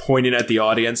like they're pointing at the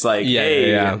audience like,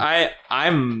 I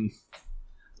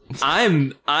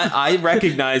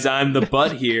recognize I'm the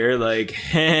butt here. Like,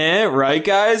 right,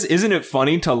 guys? Isn't it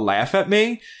funny to laugh at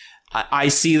me? I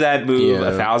see that move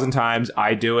 1,000 times.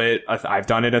 I do it. I've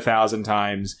done it 1,000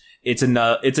 times. It's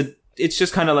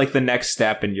just kind of like the next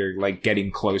step, and you're like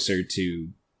getting closer to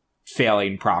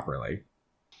failing properly.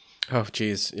 Oh,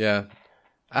 geez, yeah.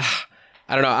 I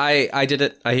don't know. I did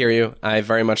it. I hear you. I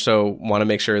very much so want to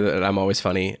make sure that I'm always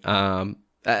funny.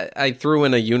 I threw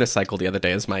in a unicycle the other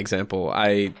day as my example.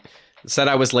 I said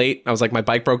I was late. I was like, my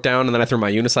bike broke down, and then I threw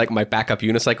my backup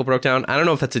unicycle broke down. I don't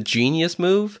know if that's a genius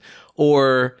move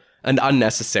or an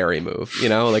unnecessary move. You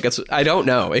know, like I don't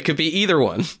know. It could be either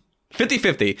one.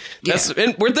 50-50.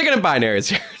 And we're thinking of binaries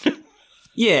here.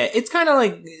 Yeah, it's kind of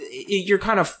like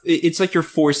it's like you're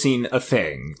forcing a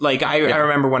thing. Like I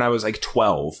remember when I was like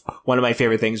 12, one of my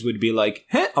favorite things would be like,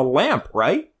 a lamp,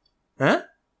 right? Huh?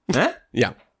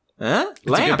 Yeah. Huh?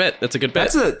 It's a good bit. That's a good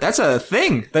bit. That's a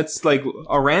thing. That's like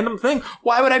a random thing.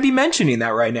 Why would I be mentioning that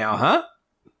right now, huh?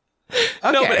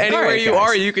 Okay, no, but anywhere you guys.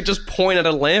 are, you could just point at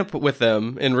a lamp with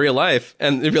them in real life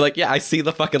and you'd be like, yeah, I see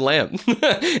the fucking lamp.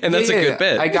 And that's a good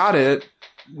bit. I got it.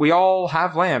 We all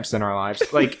have lamps in our lives.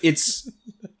 Like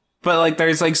but like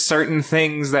there's like certain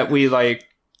things that we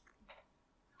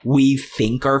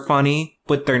think are funny,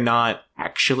 but they're not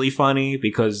actually funny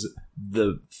because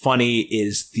the funny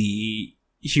is the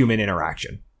human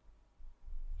interaction.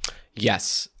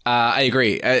 Yes, I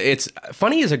agree. It's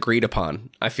funny is agreed upon.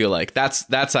 I feel like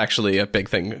that's actually a big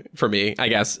thing for me, I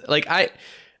guess. Like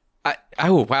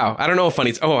oh wow, I don't know if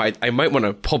funny's. Oh, I might want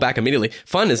to pull back immediately.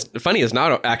 Funny is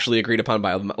not actually agreed upon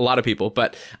by a lot of people,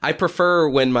 but I prefer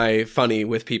when my funny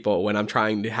with people when I'm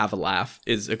trying to have a laugh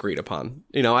is agreed upon.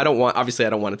 You know, I don't want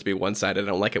it to be one sided. I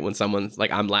don't like it when someone's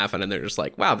like I'm laughing and they're just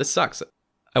like, wow, this sucks.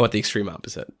 I want the extreme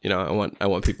opposite. You know, I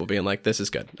want people being like, this is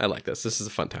good. I like this. This is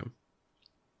a fun time.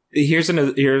 Here's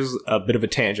a bit of a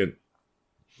tangent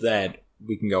that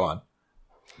we can go on.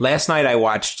 Last night I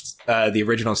watched the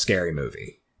original Scary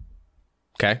Movie.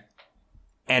 Okay.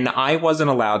 And I wasn't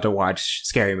allowed to watch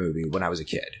Scary Movie when I was a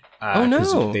kid. Oh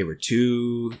no! They were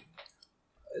too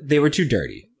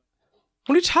dirty.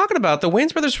 What are you talking about? The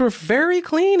Wayans brothers were very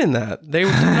clean in that. They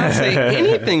did not say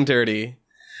anything dirty.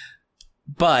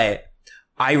 But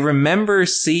I remember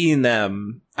seeing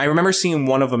them. I remember seeing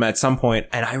one of them at some point,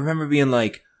 and I remember being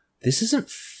like, "This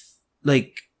isn't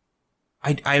like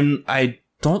I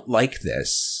don't like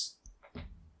this."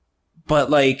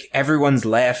 But like everyone's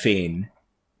laughing.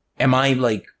 Am I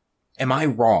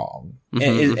wrong?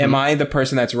 Am I the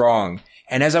person that's wrong?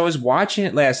 And as I was watching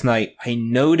it last night, I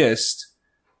noticed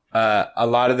a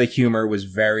lot of the humor was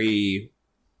very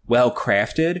well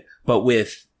crafted, but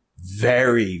with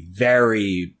very,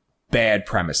 very bad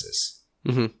premises.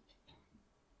 Mm-hmm.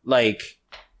 Like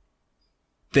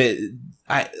the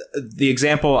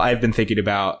example I've been thinking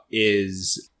about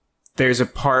is there's a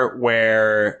part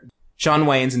where John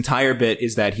Wayne's entire bit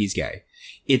is that he's gay.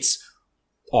 It's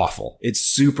awful. It's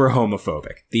super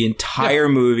homophobic. The entire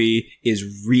movie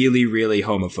is really, really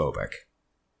homophobic.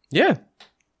 Yeah.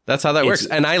 That's how that works.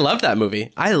 And I loved that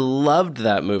movie. I loved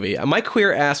that movie. My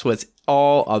queer ass was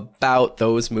all about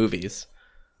those movies.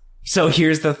 So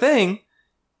here's the thing.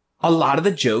 A lot of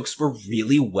the jokes were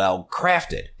really well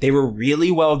crafted. They were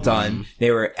really well done. They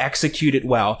were executed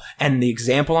well. And the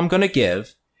example I'm going to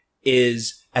give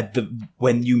is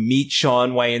when you meet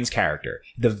Sean Wayne's character.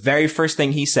 The very first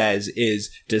thing he says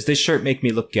is, "Does this shirt make me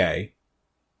look gay?"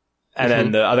 And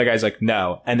then the other guy's like,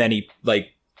 "No." And then he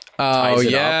ties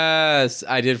it yes.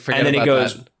 I did forget about that. And then he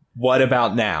goes, that. "What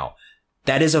about now?"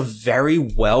 That is a very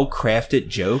well crafted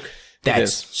joke.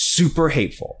 That's super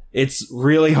hateful. It's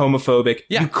really homophobic.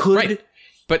 Yeah,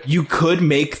 but you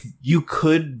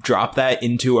could drop that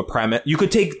into a premise. You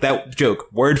could take that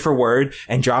joke word for word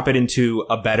and drop it into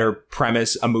a better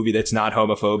premise, a movie that's not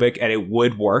homophobic, and it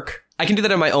would work. I can do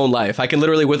that in my own life. I can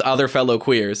literally, with other fellow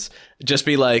queers, just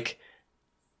be like,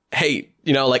 hey,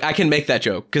 like I can make that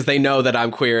joke because they know that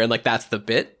I'm queer and like that's the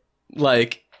bit.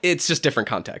 Like, it's just different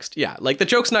context. Yeah. Like the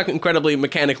joke's not incredibly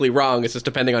mechanically wrong. It's just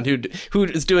depending on who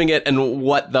is doing it and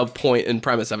what the point and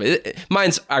premise of it.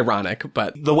 Mine's ironic,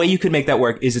 but the way you could make that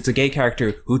work is it's a gay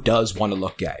character who does want to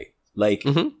look gay. Like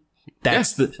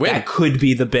that could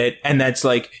be the bit. And that's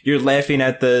like, you're laughing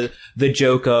at the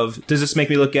joke of, does this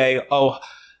make me look gay? Oh,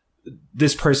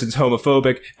 this person's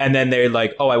homophobic. And then they're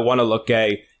like, oh, I want to look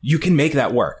gay. You can make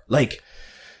that work. Like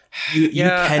you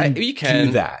can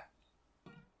do that.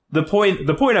 The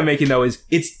point I'm making though is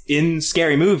it's in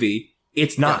Scary Movie.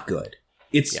 It's not good.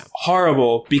 It's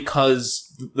horrible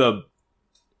because the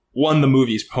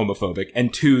movie's homophobic,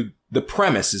 and 2, the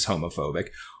premise is homophobic,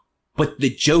 but the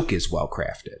joke is well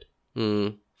crafted.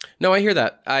 No, I hear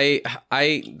that.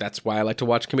 That's why I like to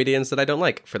watch comedians that I don't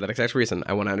like, for that exact reason.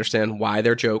 I want to understand why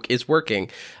their joke is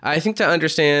working. I think to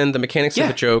understand the mechanics of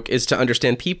the joke is to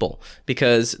understand people,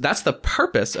 because that's the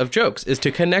purpose of jokes, is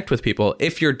to connect with people.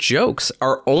 If your jokes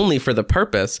are only for the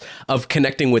purpose of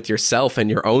connecting with yourself and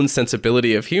your own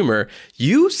sensibility of humor,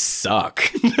 you suck.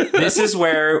 This is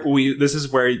where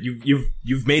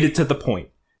you've made it to the point.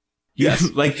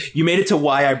 Yes. Like, you made it to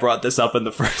why I brought this up in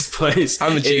the first place.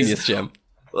 I'm a genius, Jim.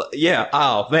 Yeah.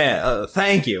 Oh, man.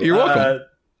 Thank you. You're welcome.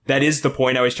 That is the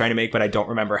point I was trying to make, but I don't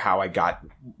remember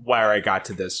where I got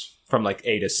to this from like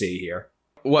A to C here.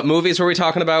 What movies were we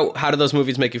talking about? How did those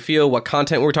movies make you feel? What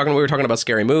content were we talking about? We were talking about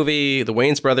Scary Movie, the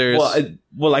Wayans Brothers.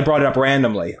 Well, I brought it up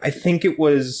randomly. I think it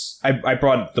was, I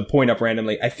brought the point up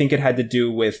randomly. I think it had to do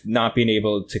with not being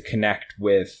able to connect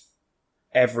with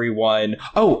everyone.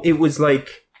 Oh, it was like,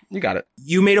 you got it.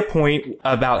 You made a point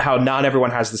about how not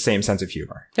everyone has the same sense of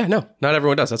humor. Yeah, no, not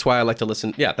everyone does. That's why I like to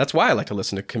listen. Yeah, that's why I like to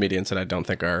listen to comedians that I don't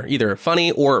think are either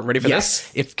funny or ready for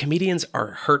this. If comedians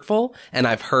are hurtful and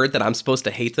I've heard that I'm supposed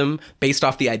to hate them based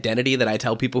off the identity that I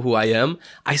tell people who I am,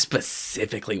 I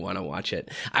specifically want to watch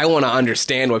it. I want to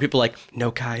understand why people are like,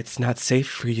 no, Kai, it's not safe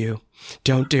for you.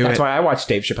 Don't do it. That's why I watch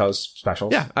Dave Chappelle's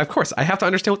specials. Yeah, of course. I have to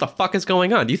understand what the fuck is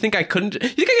going on. Do you think I could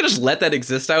just let that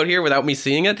exist out here without me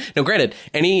seeing it? No, granted,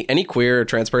 any queer or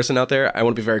trans person out there, I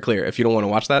want to be very clear. If you don't want to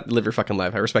watch that, live your fucking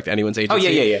life. I respect anyone's agency.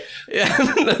 Oh, yeah.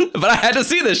 But I had to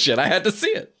see this shit. I had to see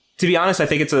it. To be honest, I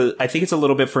think it's a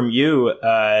little bit from you.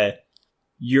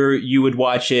 You would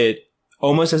watch it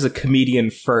almost as a comedian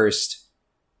first.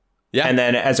 Yeah. And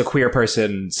then as a queer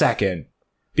person second.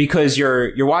 Because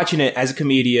you're watching it as a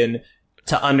comedian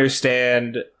to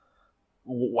understand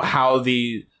how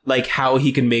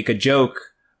he can make a joke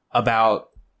about,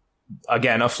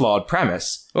 again, a flawed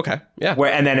premise. Okay, yeah.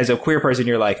 And then as a queer person,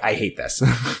 you're like, I hate this.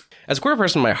 As a queer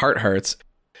person, my heart hurts.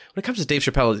 When it comes to Dave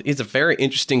Chappelle, he's a very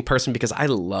interesting person because I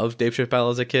loved Dave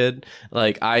Chappelle as a kid.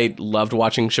 Like, I loved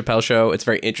watching Chappelle Show. It's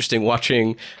very interesting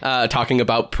watching, talking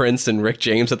about Prince and Rick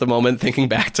James at the moment, thinking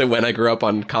back to when I grew up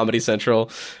on Comedy Central.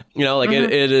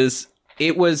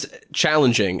 It was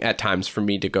challenging at times for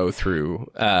me to go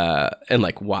through and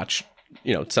like watch,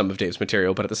 some of Dave's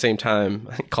material. But at the same time,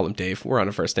 I call him Dave. We're on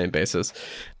a first name basis.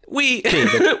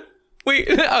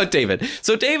 David.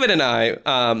 So David and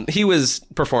I, he was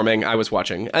performing, I was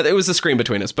watching. It was a screen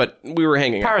between us, but we were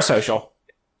hanging out. Parasocial.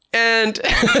 And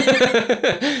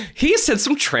he said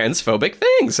some transphobic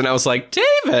things. And I was like,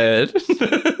 David,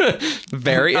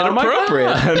 very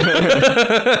inappropriate.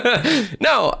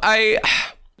 No, I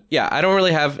don't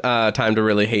really have time to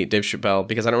really hate Dave Chappelle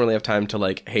because I don't really have time to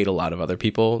like hate a lot of other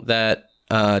people that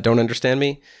don't understand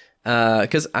me.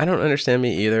 Because I don't understand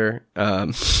me either.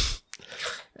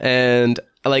 And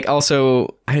like,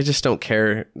 also, I just don't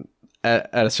care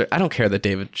I don't care that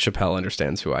David Chappelle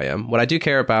understands who I am. What I do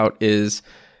care about is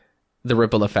the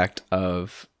ripple effect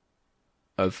of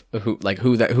of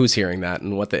who's hearing that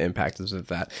and what the impact is of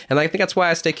that. And I think that's why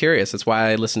I stay curious. That's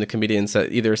why I listen to comedians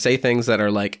that either say things that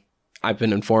are like, I've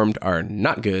been informed are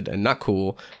not good and not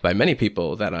cool by many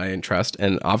people that I entrust.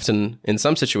 And often in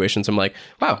some situations, I'm like,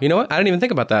 wow, you know what? I didn't even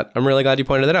think about that. I'm really glad you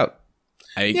pointed that out.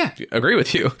 I agree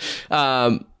with you.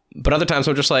 But other times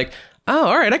I'm just like, oh,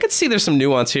 all right, I could see there's some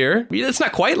nuance here. It's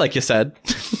not quite like you said.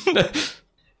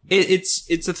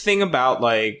 It's a thing about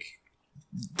like,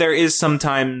 there is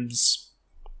sometimes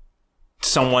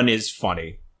someone is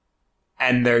funny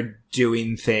and they're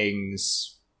doing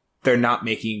things, they're not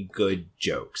making good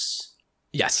jokes.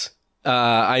 Yes.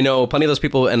 I know plenty of those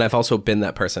people, and I've also been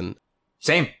that person.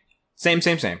 Same.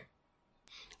 Jim,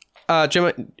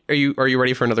 are you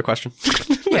ready for another question?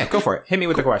 Yeah, go for it. Hit me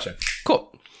with the question.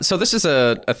 Cool. So this is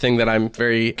a thing that I'm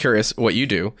very curious what you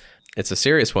do. It's a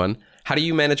serious one. How do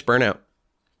you manage burnout?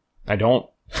 I don't.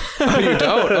 Oh, you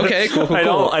don't? Okay, cool. I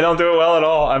don't do it well at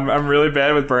all. I'm really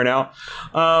bad with burnout.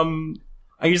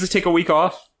 I usually take a week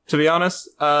off, to be honest.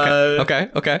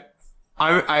 Okay.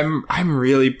 I'm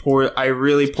really poor. I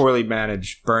really poorly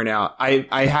manage burnout.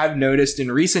 I have noticed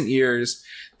in recent years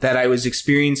that I was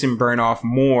experiencing burnout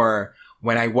more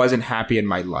when I wasn't happy in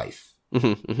my life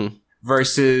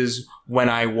versus when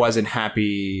I wasn't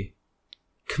happy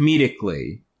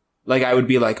comedically. Like I would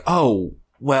be like, oh,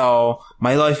 well,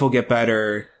 my life will get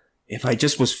better if I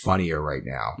just was funnier right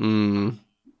now.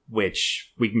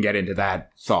 Which we can get into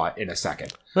that thought in a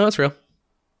second. No, that's real.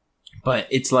 But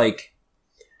it's like,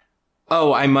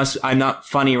 oh, I'm not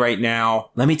funny right now.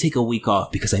 Let me take a week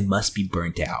off because I must be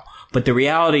burnt out. But the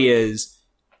reality is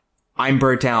I'm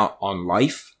burnt out on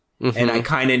life and I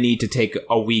kind of need to take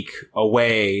a week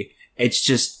away. It's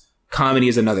just comedy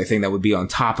is another thing that would be on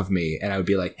top of me. And I would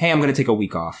be like, hey, I'm going to take a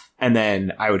week off. And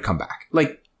then I would come back.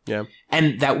 Like, yeah.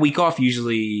 And that week off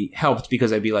usually helped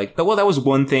because I'd be like, well, that was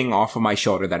one thing off of my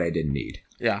shoulder that I didn't need.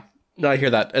 Yeah. No, I hear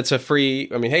that. It's a free,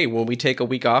 I mean, hey, when we take a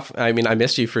week off, I mean, I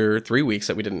missed you for 3 weeks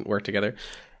that we didn't work together.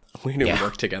 We didn't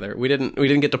work together. We didn't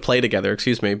get to play together.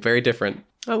 Excuse me. Very different.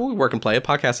 We work and play. A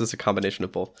podcast is a combination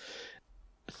of both.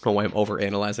 I don't know why I'm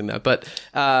overanalyzing that, but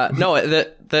no,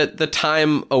 the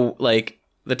time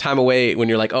the time away when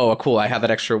you're like, oh, cool, I have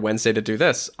that extra Wednesday to do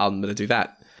this. I'm gonna do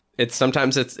that.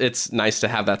 Sometimes it's nice to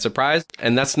have that surprise,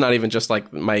 and that's not even just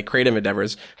like my creative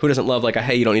endeavors. Who doesn't love like a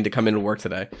hey, you don't need to come in and work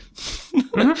today?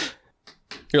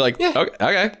 You're like,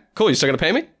 okay, cool. You still gonna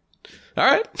pay me? All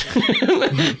right.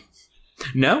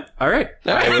 No, all right.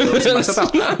 I will listen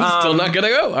myself out. Still not gonna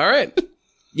go. All right.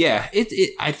 Yeah,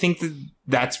 I think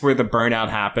that's where the burnout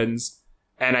happens,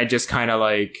 and I just kind of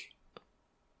like,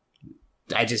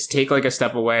 I just take like a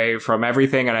step away from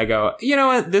everything, and I go, you know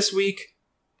what, this week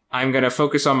I'm gonna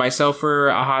focus on myself for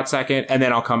a hot second, and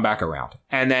then I'll come back around,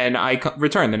 and then I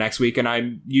return the next week, and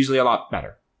I'm usually a lot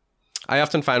better. I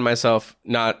often find myself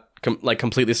not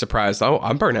completely surprised. Oh,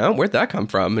 I'm burnt out. Where'd that come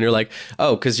from? And you're like,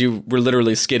 oh, because you were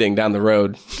literally skidding down the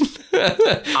road.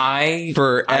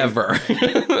 Forever.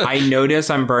 I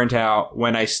notice I'm burnt out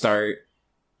when I start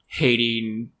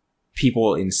hating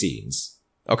people in scenes.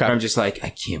 Okay. I'm just like, I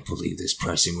can't believe this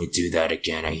person would do that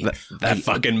again. That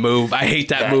fucking move. I hate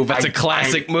that move. That's a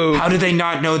classic move. How do they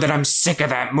not know that I'm sick of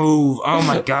that move? Oh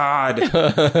my God.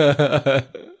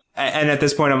 And at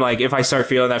this point, I'm like, if I start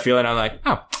feeling that feeling, I'm like,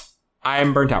 oh,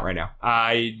 I'm burnt out right now.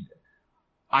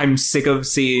 I'm sick of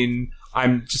seeing,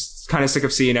 I'm just kind of sick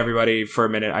of seeing everybody for a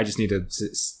minute. I just need to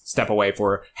step away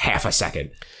for half a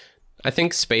second. I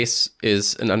think space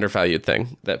is an undervalued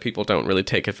thing that people don't really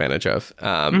take advantage of.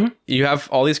 You have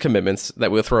all these commitments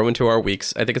that we'll throw into our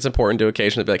weeks. I think it's important to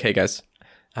occasionally be like, hey guys,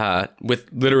 with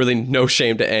literally no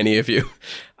shame to any of you,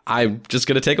 I'm just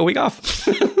going to take a week off.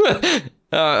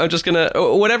 I'm just going to,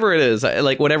 whatever it is,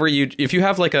 like whatever if you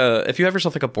have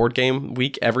yourself like a board game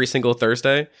week every single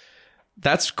Thursday,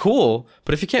 that's cool.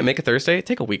 But if you can't make a Thursday,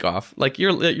 take a week off. Like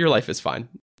your life is fine.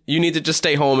 You need to just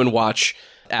stay home and watch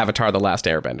Avatar: The Last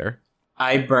Airbender.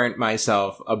 I burnt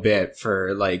myself a bit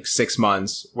for like 6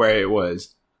 months where it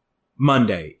was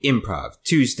Monday, improv,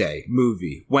 Tuesday,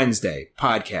 movie, Wednesday,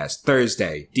 podcast,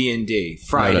 Thursday, D&D,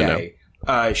 Friday,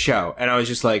 show. And I was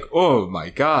just like, oh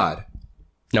my God.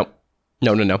 No.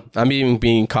 I'm even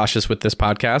being cautious with this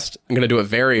podcast. I'm going to do it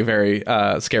very, very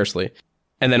scarcely.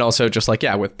 And then also just like,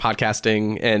 yeah, with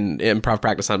podcasting and improv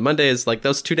practice on Mondays, like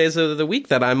those 2 days of the week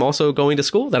that I'm also going to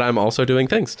school, that I'm also doing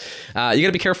things. You got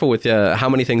to be careful with how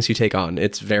many things you take on.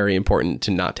 It's very important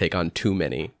to not take on too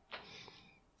many.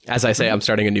 As I say, I'm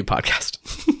starting a new podcast.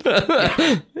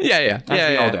 Yeah. As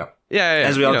we all do. Yeah.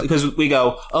 As we all, because we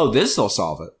go, oh, this will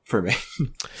solve it for me.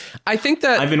 I think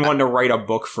that I've been wanting to write a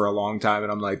book for a long time,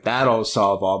 and I'm like, that'll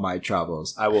solve all my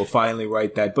troubles. I will finally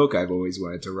write that book I've always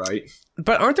wanted to write.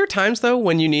 But aren't there times, though,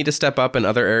 when you need to step up in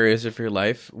other areas of your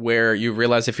life where you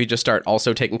realize if you just start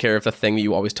also taking care of the thing that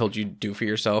you always told you do for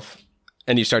yourself,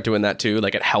 and you start doing that too,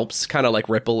 like it helps kind of like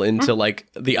ripple into like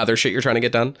the other shit you're trying to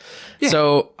get done. Yeah.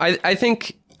 So I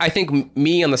think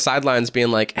me on the sidelines being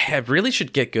like, hey, I really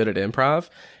should get good at improv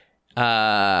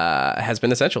has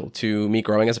been essential to me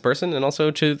growing as a person and also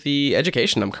to the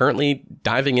education I'm currently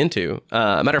diving into.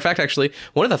 Matter of fact, actually,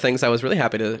 one of the things I was really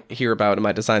happy to hear about in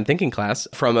my design thinking class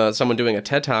from someone doing a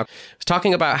TED Talk was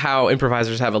talking about how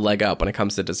improvisers have a leg up when it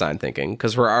comes to design thinking,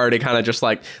 because we're already kind of just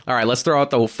like, all right, let's throw out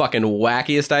the fucking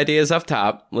wackiest ideas up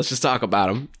top. Let's just talk about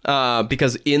them.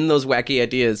 Because in those wacky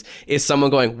ideas is someone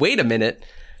going, wait a minute,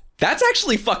 that's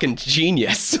actually fucking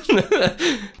genius.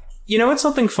 You know what's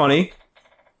something funny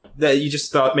that you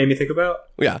just thought made me think about?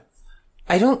 Yeah.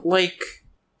 I don't like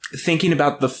thinking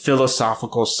about the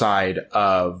philosophical side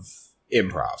of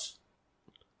improv.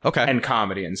 Okay. And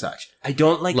comedy and such. I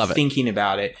don't like thinking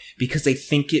about it because I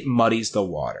think it muddies the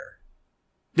water.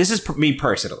 This is me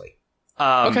personally.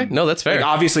 Okay, no, that's fair. Like,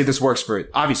 obviously this works for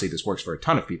a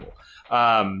ton of people.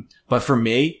 But for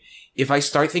me, if I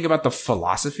start thinking about the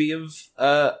philosophy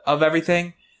of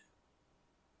everything,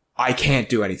 I can't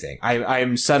do anything.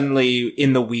 I'm suddenly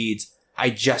in the weeds.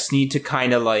 I just need to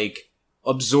kind of like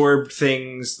absorb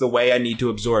things the way I need to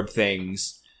absorb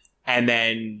things and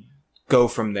then go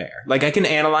from there. Like I can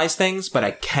analyze things, but I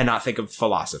cannot think of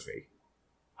philosophy.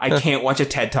 I can't watch a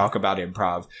TED Talk about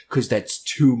improv because that's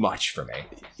too much for me.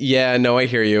 Yeah, no, I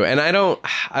hear you. And I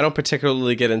don't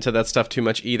particularly get into that stuff too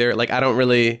much either. Like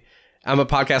I'm a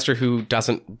podcaster who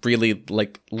doesn't really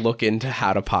like look into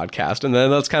how to podcast, and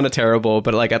then that's kind of terrible.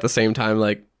 But like at the same time,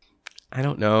 like I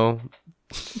don't know.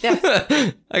 Yeah,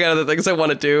 I got other things I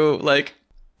want to do. Like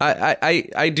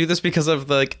I do this because of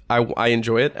like I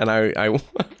enjoy it, and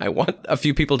I want a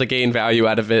few people to gain value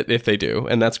out of it if they do,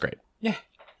 and that's great. Yeah,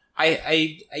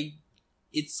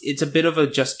 it's a bit of a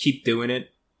just keep doing it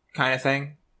kind of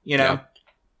thing, you know.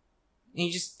 Yeah.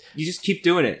 And you just keep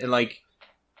doing it, and like.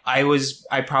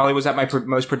 I probably was at my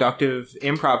most productive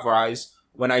improv-wise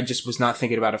when I just was not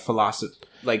thinking about a philosophy.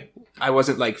 Like, I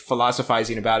wasn't, like,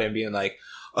 philosophizing about it and being like,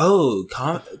 oh,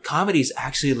 comedy's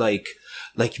actually like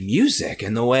music,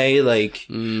 and the way, like,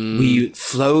 we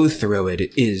flow through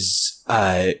it is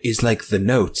like the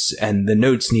notes, and the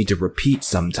notes need to repeat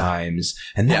sometimes,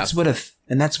 and that's what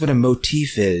a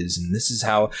motif is, and this is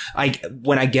how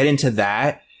when I get into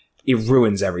that, it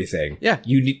ruins everything. Yeah.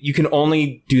 You can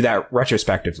only do that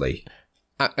retrospectively.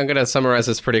 I'm going to summarize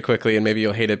this pretty quickly and maybe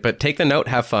you'll hate it, but take the note,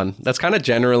 have fun. That's kind of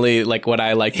generally like what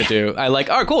I like to do. I like,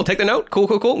 oh, cool, take the note. Cool.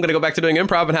 I'm going to go back to doing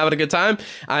improv and having a good time.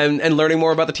 And learning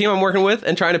more about the team I'm working with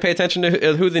and trying to pay attention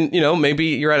to who maybe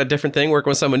you're at a different thing, working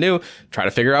with someone new, try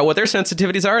to figure out what their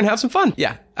sensitivities are and have some fun.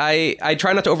 Yeah. I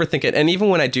try not to overthink it. And even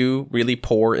when I do really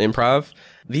poor improv,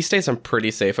 these days I'm pretty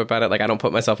safe about it. Like I don't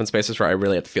put myself in spaces where I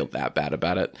really have to feel that bad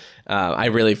about it. I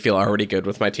really feel already good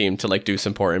with my team to like do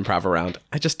some poor improv around.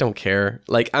 I just don't care.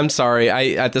 Like I'm sorry.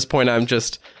 At this point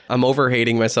I'm over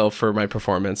hating myself for my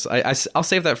performance. I'll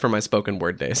save that for my spoken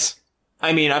word days.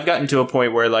 I mean, I've gotten to a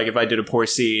point where like if I did a poor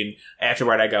scene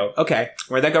afterward, I go, okay,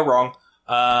 where'd that go wrong?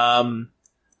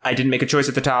 I didn't make a choice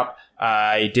at the top.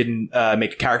 I didn't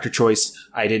make a character choice.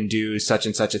 I didn't do such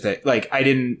and such a thing. Like I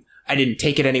didn't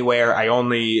take it anywhere. I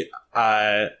only,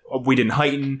 we didn't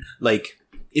heighten. Like,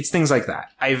 it's things like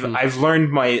that. I've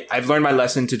learned my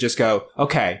lesson to just go,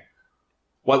 okay,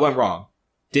 what went wrong?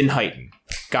 Didn't heighten.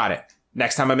 Got it.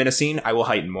 Next time I'm in a scene, I will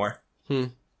heighten more.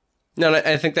 No,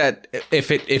 I think that if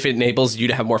it enables you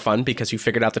to have more fun because you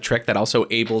figured out the trick that also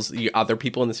enables the other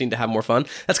people in the scene to have more fun,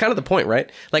 that's kind of the point, right?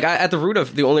 Like at the root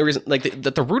of the only reason, like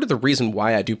the root of the reason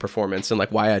why I do performance and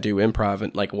like why I do improv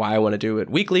and like why I want to do it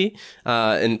weekly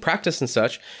and practice and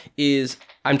such is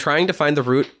I'm trying to find the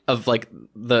root of like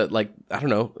the I don't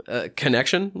know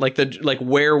connection, like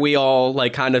where we all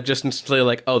like kind of just instantly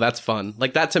like, oh, that's fun.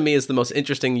 Like that to me is the most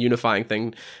interesting unifying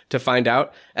thing to find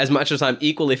out. As much as I'm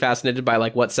equally fascinated by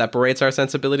like what separates our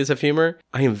sensibilities of humor,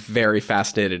 I am very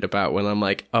fascinated about when I'm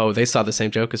like, oh, they saw the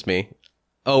same joke as me.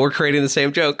 Oh, we're creating the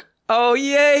same joke. Oh,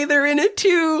 yay, they're in it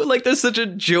too. Like there's such a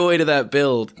joy to that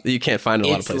build that you can't find in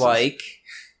a lot of places. It's like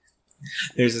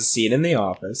there's a scene in The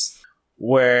Office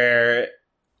where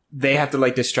they have to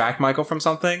like distract Michael from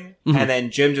something, and then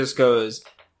Jim just goes,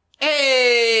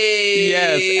 "Hey!"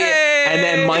 Yes, hey! And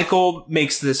then Michael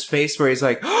makes this face where he's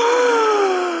like,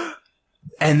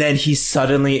 and then he's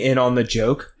suddenly in on the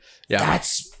joke. Yeah,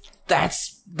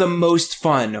 that's the most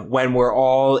fun when we're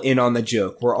all in on the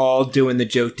joke. We're all doing the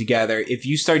joke together. If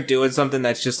you start doing something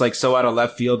that's just like so out of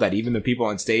left field that even the people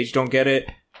on stage don't get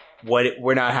it,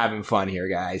 we're not having fun here,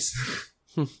 guys.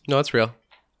 No, it's real.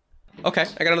 Okay,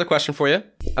 I got another question for you.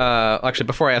 Actually,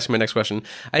 before I ask my next question,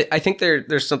 I think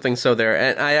there's something there,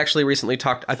 and I actually recently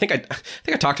talked. I think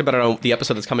I talked about it on the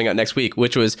episode that's coming out next week,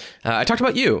 which was I talked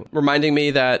about you, reminding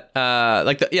me that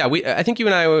I think you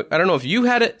and I don't know if you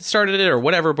had started it or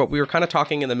whatever, but we were kind of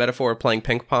talking in the metaphor of playing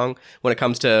ping pong when it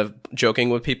comes to joking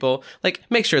with people. Like,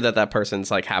 make sure that person's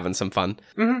like having some fun.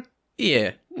 Mm-hmm.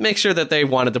 Yeah, make sure that they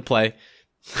wanted to play.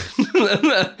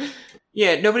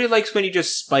 Yeah, nobody likes when you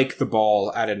just spike the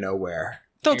ball out of nowhere.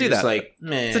 Don't do that. It's like,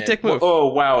 man. It's a dick move.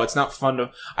 Oh, wow, it's not fun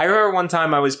to... I remember one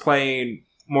time I was playing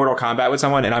Mortal Kombat with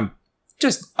someone, and I'm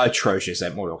just atrocious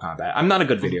at Mortal Kombat. I'm not a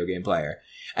good video game player.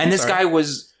 And this guy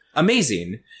was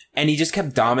amazing, and he just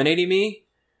kept dominating me.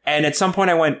 And at some point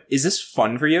I went, is this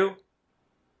fun for you?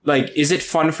 Like, is it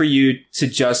fun for you to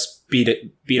just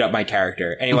beat up my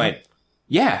character? And he went,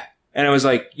 yeah. And I was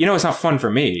like, it's not fun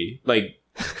for me. Like,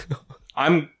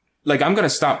 I'm going to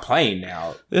stop playing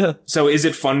now. Yeah. So is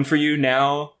it fun for you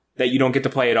now that you don't get to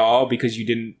play at all because you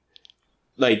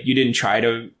didn't try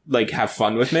to, like, have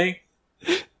fun with me?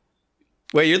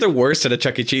 Wait, you're the worst at a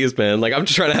Chuck E. Cheese, man. Like, I'm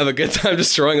just trying to have a good time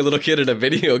destroying a little kid in a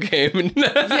video game.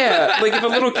 Yeah,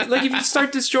 if you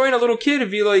start destroying a little kid,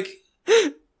 it'd be like,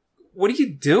 what are you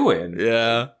doing?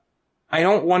 Yeah. I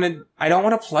don't want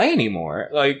to play anymore.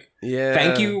 Like, yeah.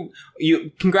 Thank you.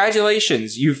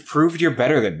 Congratulations. You've proved you're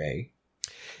better than me.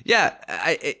 Yeah,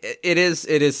 it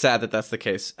is sad that that's the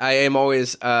case. I am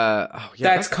always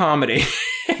that's comedy.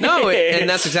 No, and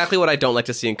that's exactly what I don't like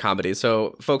to see in comedy.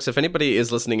 So, folks, if anybody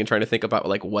is listening and trying to think about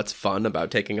like what's fun about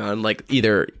taking on like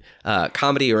either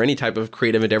comedy or any type of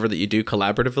creative endeavor that you do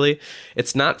collaboratively,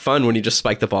 it's not fun when you just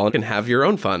spike the ball and have your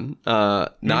own fun.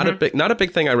 Not a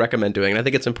big thing I recommend doing. And I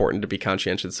think it's important to be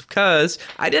conscientious because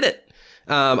I did it.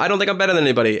 I don't think I'm better than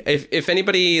anybody. If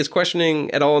anybody is questioning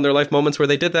at all in their life moments where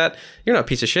they did that, you're not a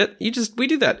piece of shit. We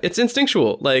do that. It's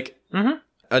instinctual. Like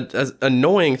a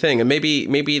annoying thing. And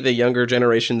maybe the younger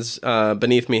generations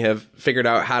beneath me have figured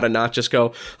out how to not just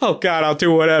go, oh God, I'll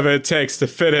do whatever it takes to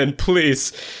fit in,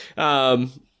 please. But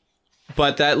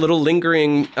that little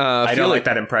lingering I don't like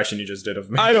that impression you just did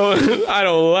of me. I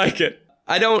don't like it.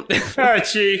 I don't.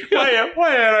 Archie, why am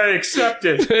I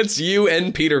accepted? It's you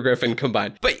and Peter Griffin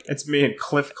combined. But it's me and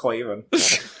Cliff Clavin.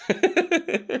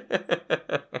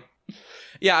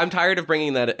 Yeah, I'm tired of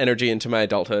bringing that energy into my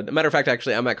adulthood. Matter of fact,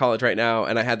 actually, I'm at college right now,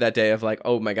 and I had that day of like,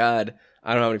 oh my God,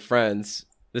 I don't have any friends.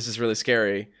 This is really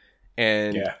scary.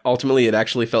 And ultimately, it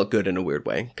actually felt good in a weird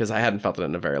way because I hadn't felt it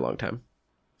in a very long time.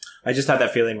 I just had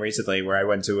that feeling recently where I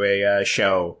went to a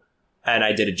show. And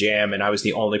I did a jam, and I was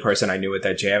the only person I knew at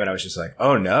that jam, and I was just like,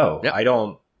 "Oh no, I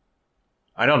don't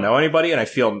know anybody," and I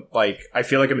feel like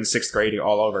I'm in sixth grade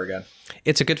all over again.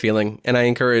 It's a good feeling, and I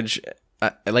encourage.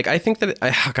 I think that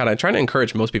I'm trying to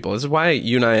encourage most people. This is why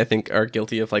you and I think, are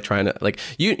guilty of like trying to like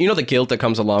you know the guilt that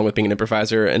comes along with being an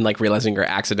improviser and like realizing you're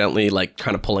accidentally like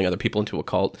kind of pulling other people into a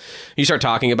cult. You start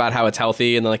talking about how it's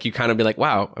healthy, and then like you kind of be like,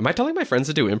 "Wow, am I telling my friends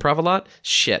to do improv a lot?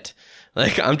 Shit."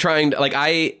 Like I'm trying to, like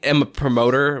I am a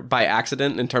promoter by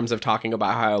accident in terms of talking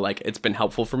about how like it's been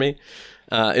helpful for me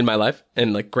in my life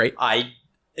and like great.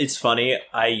 It's funny.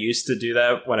 I used to do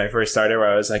that when I first started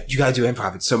where I was like, you gotta do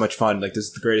improv. It's so much fun. Like this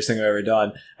is the greatest thing I've ever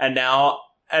done. And now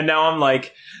I'm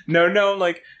like, no, I'm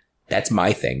like, that's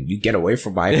my thing. You get away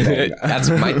from my thing. That's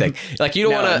my thing. Like you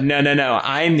don't want to. No.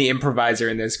 I'm the improviser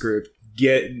in this group.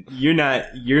 You're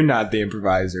not the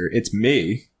improviser. It's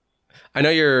me. I know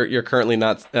you're currently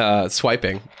not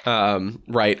swiping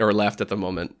right or left at the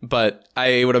moment, but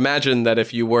I would imagine that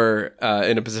if you were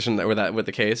in a position that were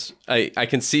the case, I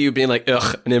can see you being like,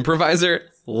 ugh, an improviser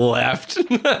left.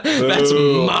 That's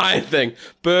my thing.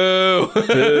 Boo.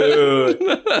 Boo.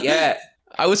 Yeah.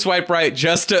 I would swipe right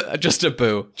just to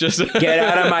boo. Just get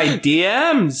out of my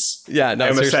DMs. Yeah, no, I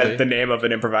almost seriously. said the name of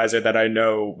an improviser that I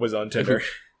know was on Tinder.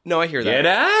 No, I hear that. Get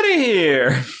out of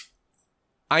here.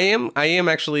 I am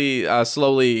actually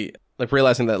slowly like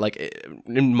realizing that like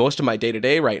in most of my day to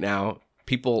day right now,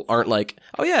 people aren't like,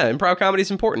 oh yeah, improv comedy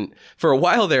is important. For a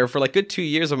while there, for like good 2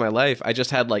 years of my life, I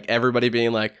just had like everybody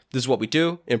being like, this is what we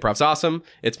do. Improv's awesome.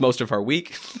 It's most of our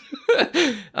week.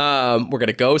 We're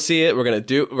gonna go see it. We're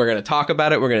gonna talk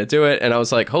about it. We're gonna do it. And I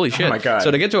was like, holy shit. Oh my God.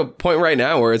 So to get to a point right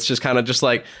now where it's just kind of just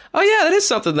like, oh yeah, that is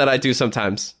something that I do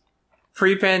sometimes.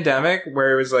 Pre-pandemic,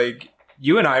 where it was like,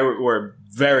 you and I were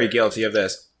very guilty of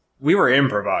this. We were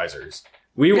improvisers.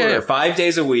 We were 5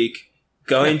 days a week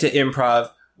going to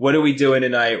improv. What are we doing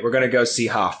tonight? We're going to go see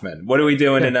Hoffman. What are we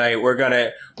doing tonight? We're going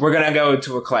to go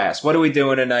to a class. What are we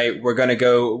doing tonight? We're going to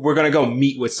go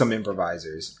meet with some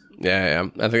improvisers. Yeah.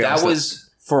 I think that was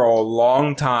for a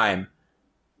long time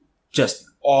just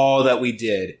all that we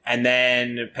did. And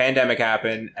then pandemic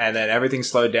happened, and then everything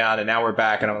slowed down, and now we're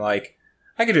back, and I'm like,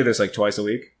 I could do this like twice a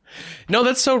week. No,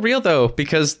 that's so real, though,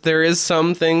 because there is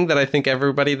something that I think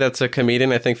everybody that's a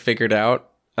comedian, I think, figured out.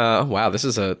 Wow, this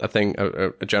is a thing,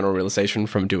 a general realization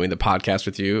from doing the podcast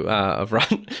with you, of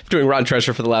doing Rotten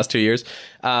Treasure for the last 2 years.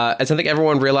 As I think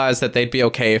everyone realized that they'd be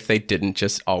okay if they didn't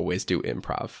just always do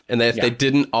improv. And that if they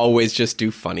didn't always just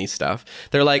do funny stuff.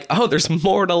 They're like, oh, there's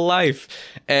more to life.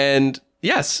 And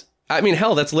yes, I mean,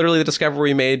 hell, that's literally the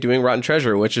discovery we made doing Rotten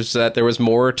Treasure, which is that there was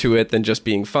more to it than just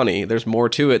being funny. There's more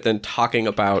to it than talking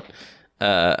about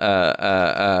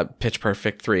Pitch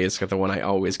Perfect 3 is the one I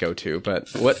always go to, but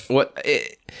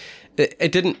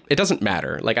it doesn't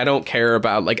matter. Like, I don't care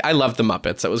about, like, I love the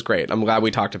Muppets. That was great. I'm glad we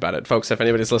talked about it. Folks, if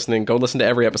anybody's listening, go listen to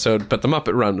every episode, but the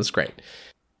Muppet Run was great.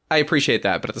 I appreciate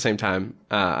that, but at the same time,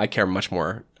 I care much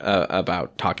more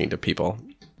about talking to people.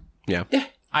 Yeah.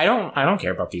 I don't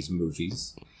care about these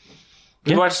movies.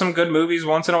 We watch some good movies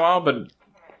once in a while, but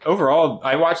overall,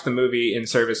 I watch the movie in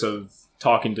service of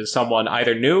talking to someone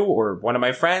either new or one of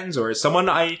my friends or someone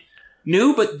I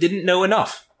knew but didn't know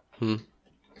enough.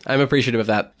 I'm appreciative of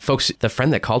that. Folks, the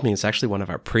friend that called me is actually one of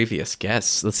our previous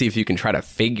guests. Let's see if you can try to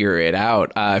figure it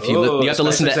out. If you have to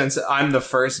listen to... Since I'm the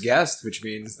first guest, which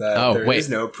means that there is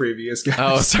no previous guest.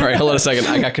 Oh, sorry. Hold on a second.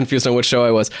 I got confused on which show I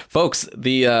was. Folks,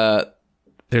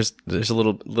 there's a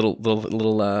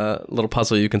little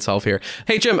puzzle you can solve here.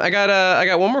 Hey, Jim, I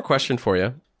got one more question for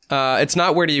you. It's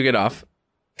not where do you get off?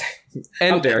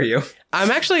 And how dare you?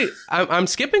 I'm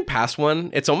skipping past one.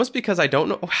 It's almost because I don't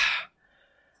know.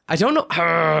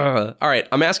 All right,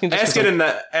 I'm asking. Ask it and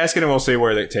we'll see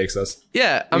where it takes us.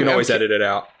 Yeah, you can always edit it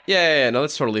out. Yeah. No,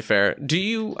 that's totally fair. Do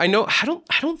you? I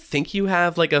don't think you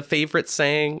have like a favorite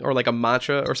saying or like a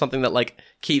mantra or something that like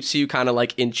keeps you kind of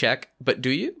like in check. But do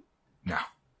you? No.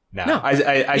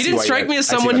 I you didn't strike me as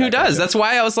someone who does. That's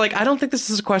why I was like, I don't think this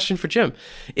is a question for Jim.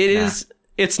 It is.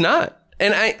 It's not.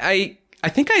 And I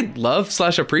think I love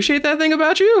 / appreciate that thing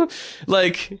about you.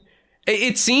 Like,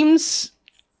 it seems,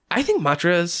 I think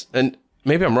mantras, and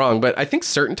maybe I'm wrong, but I think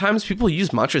certain times people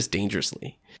use mantras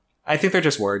dangerously. I think they're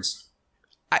just words.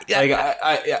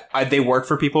 They work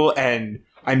for people, and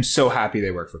I'm so happy they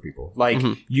work for people. Like,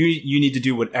 you need to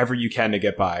do whatever you can to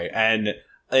get by. And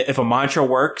if a mantra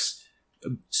works,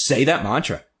 say that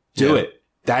mantra. Do it.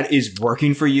 That is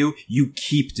working for you. You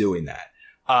keep doing that.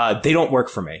 They don't work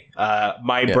for me.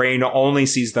 My brain only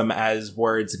sees them as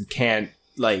words and can't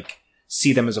like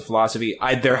see them as a philosophy.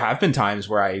 There have been times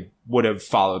where I would have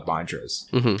followed mantras,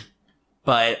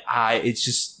 but it's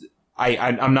just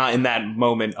I'm not in that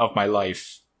moment of my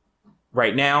life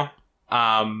right now,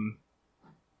 and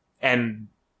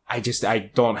I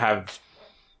don't have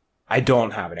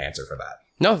an answer for that.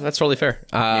 No, that's totally fair.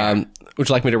 Would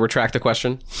you like me to retract the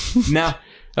question? No.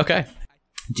 Okay.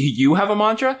 Do you have a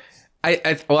mantra?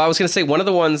 I was going to say one of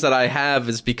the ones that I have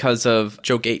is because of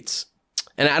Joe Gates.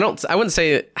 And I wouldn't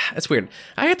say it's weird.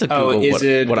 I had to Google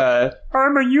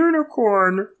I'm a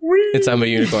unicorn. Whee! It's I'm a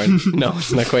unicorn. No,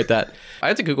 it's not quite that. I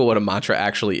had to Google what a mantra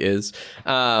actually is.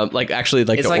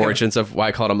 The origins of why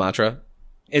I call it a mantra.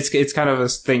 It's kind of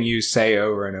this thing you say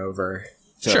over and over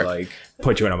to like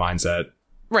put you in a mindset.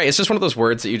 Right. It's just one of those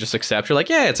words that you just accept. You're like,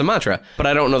 yeah, it's a mantra. But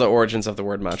I don't know the origins of the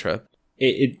word mantra.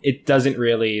 It doesn't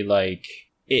really like...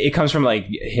 It comes from like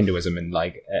Hinduism and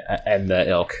like and the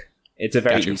ilk. It's a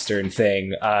very Eastern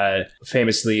thing.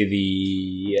 Famously,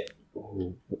 the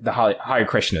Hare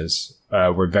Krishnas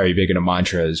were very big into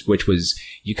mantras, which was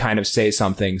you kind of say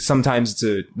something. Sometimes it's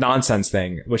a nonsense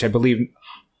thing, which I believe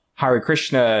Hare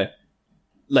Krishna,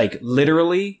 like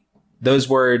literally, those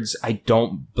words I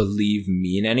don't believe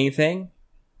mean anything,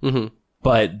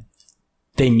 but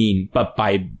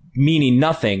by meaning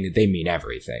nothing, they mean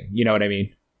everything. You know what I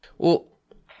mean? Well,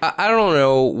 I don't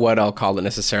know what I'll call it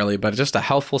necessarily, but just a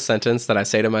helpful sentence that I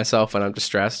say to myself when I'm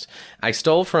distressed. I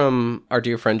stole from our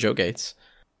dear friend Joe Gates.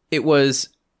 It was,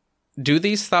 do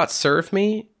these thoughts serve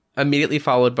me? Immediately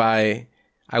followed by,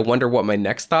 I wonder what my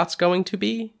next thought's going to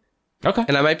be. Okay.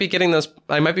 And I might be getting those,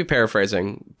 I might be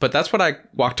paraphrasing, but that's what I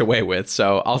walked away with.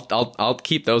 So I'll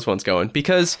keep those ones going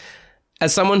because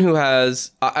as someone who has,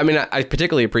 I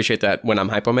particularly appreciate that when I'm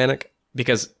hypomanic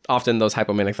because often those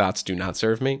hypomanic thoughts do not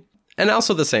serve me. And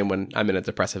also the same when I'm in a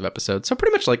depressive episode. So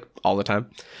pretty much like all the time.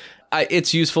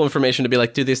 It's useful information to be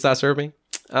like, do these thoughts serve me?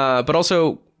 But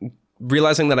also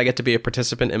realizing that I get to be a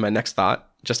participant in my next thought,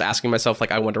 just asking myself,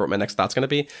 like, I wonder what my next thought's going to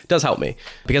be, does help me.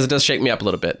 Because it does shake me up a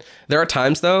little bit. There are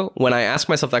times, though, when I ask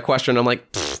myself that question, I'm like,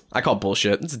 I call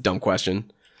bullshit. It's a dumb question.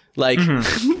 Like,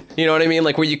 you know what I mean?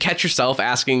 Like where you catch yourself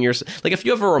asking like if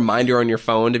you have a reminder on your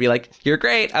phone to be like, you're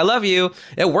great, I love you.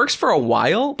 It works for a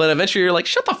while, but eventually you're like,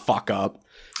 shut the fuck up.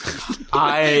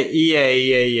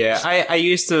 Yeah. I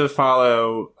used to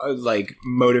follow like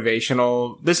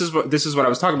motivational. This is what I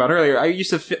was talking about earlier. I used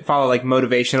to follow like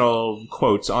motivational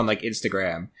quotes on like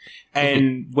Instagram,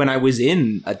 and when I was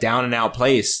in a down and out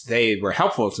place, they were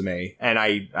helpful to me, and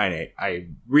I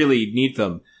really need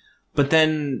them. But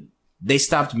then they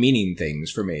stopped meaning things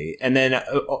for me, and then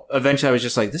eventually I was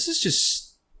just like, this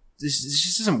just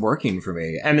isn't working for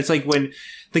me. And it's like when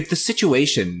like the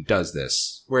situation does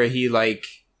this, where he like.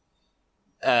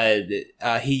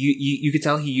 You could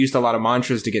tell he used a lot of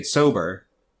mantras to get sober,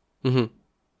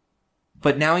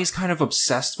 but now he's kind of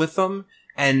obsessed with them,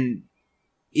 and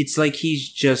it's like he's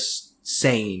just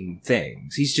saying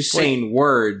things. He's just saying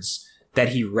words that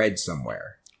he read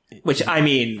somewhere. Which, I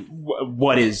mean,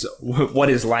 what is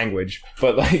language?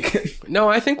 But like, no,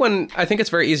 I think it's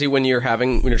very easy when you're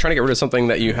trying to get rid of something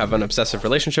that you have an obsessive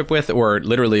relationship with, or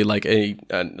literally like an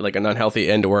unhealthy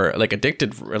and or like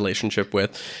addicted relationship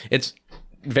with. It's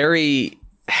very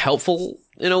helpful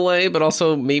in a way, but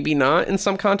also maybe not in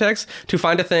some contexts, to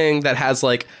find a thing that has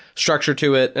like structure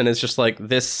to it and it's just like,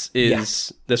 this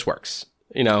works,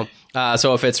 you know?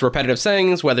 So if it's repetitive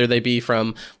sayings, whether they be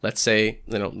from, let's say,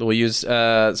 you know, we'll use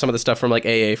some of the stuff from like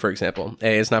AA, for example.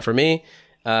 AA is not for me.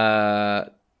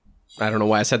 I don't know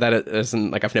why I said that. It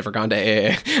isn't like I've never gone to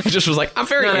AA. I just was like, I'm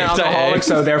very alcoholic,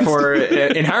 so therefore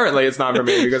inherently it's not for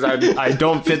me, because I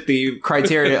don't fit the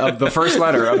criteria of the first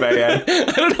letter of AA.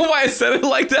 I don't know why I said it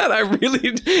like that.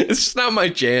 It's just not my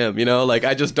jam, you know? Like,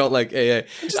 I just don't like AA.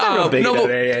 Just not real big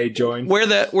that AA joined. Where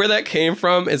that came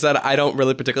from is that I don't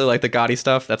really particularly like the gaudy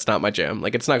stuff. That's not my jam.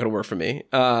 Like, it's not going to work for me.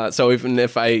 So even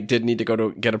if I did need to go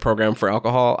to get a program for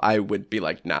alcohol, I would be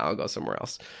like, nah, I'll go somewhere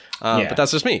else. But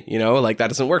that's just me, you know, like that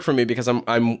doesn't work for me because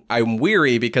I'm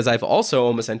weary, because I've also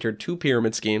almost entered 2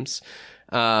 pyramid schemes,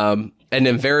 and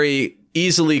am very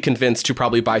easily convinced to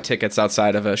probably buy tickets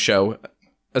outside of a show,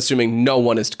 assuming no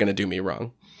one is going to do me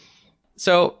wrong.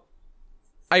 So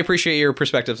I appreciate your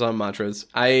perspectives on mantras.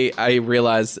 I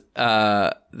realize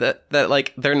that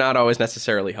like they're not always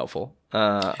necessarily helpful.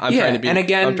 I'm trying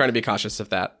to be cautious of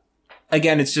that.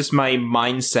 Again, it's just my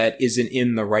mindset isn't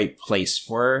in the right place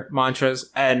for mantras.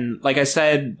 And like I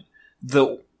said,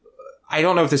 I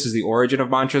don't know if this is the origin of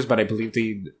mantras, but I believe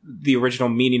the original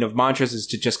meaning of mantras is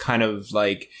to just kind of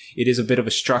like, it is a bit of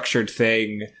a structured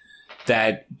thing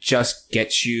that just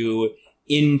gets you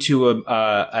into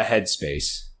a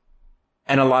headspace.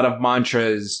 And a lot of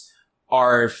mantras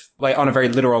are like on a very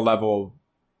literal level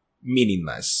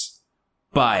meaningless,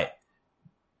 but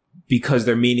because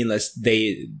they're meaninless,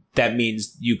 that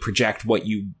means you project what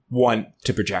you want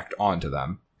to project onto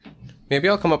them. Maybe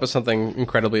I'll come up with something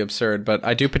incredibly absurd, but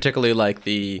I do particularly like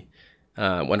the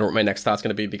wonder what my next thought's going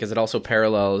to be, because it also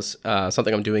parallels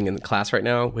something I'm doing in class right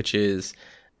now, which is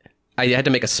I had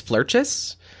to make a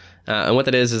splurchase. And what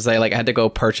that is I had to go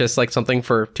purchase like something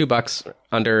for $2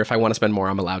 under. If I want to spend more,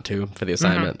 I'm allowed to for the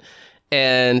assignment.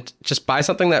 And just buy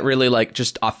something that really like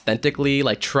just authentically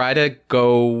like try to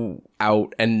go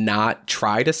out and not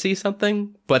try to see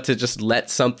something, but to just let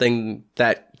something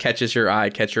that catch your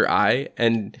eye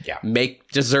and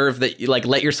deserve that, like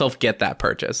let yourself get that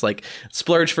purchase, like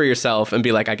splurge for yourself and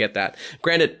be like, I get that.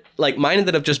 Granted, like mine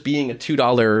ended up just being a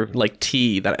 $2 like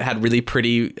tee that had really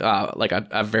pretty like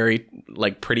a very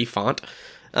like pretty font.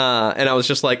 And I was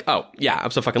just like, oh yeah,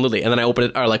 absolutely. And then I opened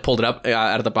it, or like pulled it up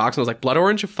out of the box, and I was like, blood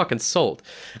orange, fucking sold.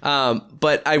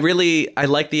 But I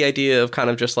like the idea of kind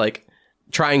of just like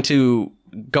trying to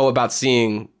go about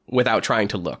seeing without trying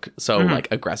to look so like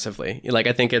aggressively. Like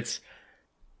I think it's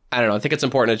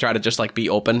important to try to just like be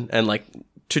open and like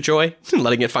to joy,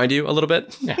 letting it find you a little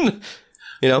bit. Yeah.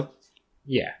 You know?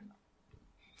 Yeah.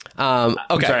 Okay.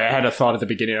 I'm sorry, I had a thought at the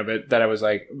beginning of it that I was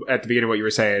like at the beginning of what you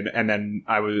were saying, and then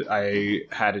I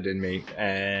had it in me,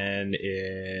 and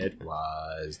it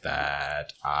was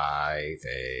that I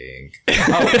think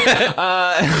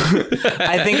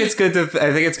I think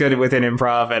it's good within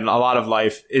improv and a lot of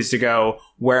life is to go,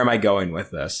 where am I going with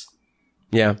this?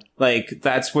 Yeah. Like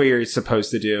that's what you're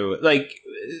supposed to do. Like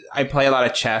I play a lot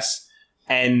of chess,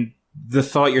 and the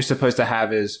thought you're supposed to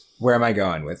have is, where am I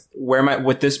going with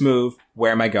this move?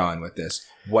 Where am I going with this?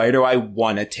 Where do I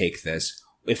want to take this?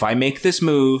 If I make this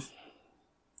move,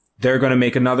 they're going to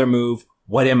make another move.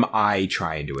 What am I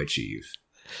trying to achieve?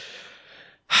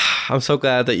 I'm so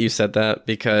glad that you said that,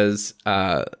 because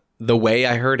the way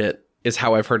I heard it is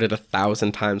how I've heard it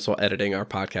 1,000 times while editing our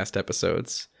podcast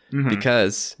episodes.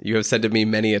 Because you have said to me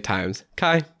many a times,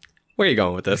 Kai, Where are you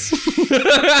going with this?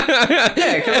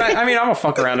 Yeah, because I mean, I'm a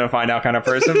fuck around and find out kind of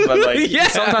person, but like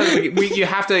sometimes you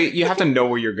have to know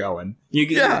where you're going.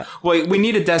 Well, we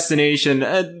need a destination.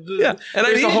 And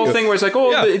there's the whole thing where it's like,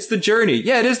 it's the journey.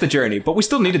 Yeah, it is the journey, but we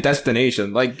still need a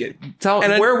destination. Like,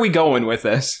 where are we going with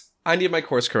this? I need my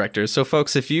course correctors. So,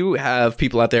 folks, if you have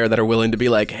people out there that are willing to be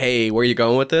like, "Hey, where are you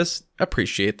going with this?"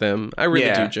 Appreciate them. I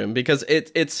really do, Jim, because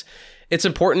it's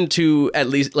important to at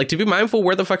least like to be mindful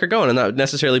where the fuck you're going and not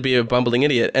necessarily be a bumbling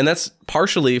idiot. And that's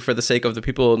partially for the sake of the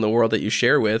people in the world that you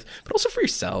share with, but also for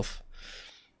yourself.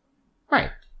 Right.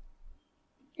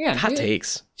 Yeah. Hot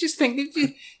takes. Just think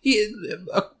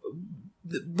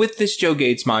with this Joe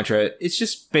Gates mantra, it's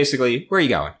just basically, where are you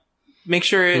going? Make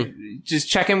sure, just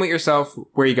check in with yourself.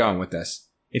 Where are you going with this?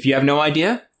 If you have no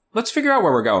idea, let's figure out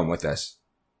where we're going with this.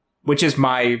 Which is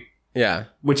my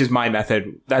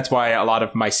method. That's why a lot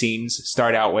of my scenes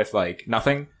start out with like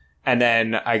nothing. And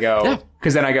then I go,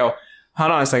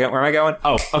 hold on a second, where am I going?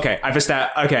 Oh, okay.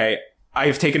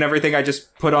 I've taken everything I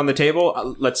just put on the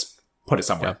table. Let's put it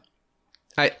somewhere.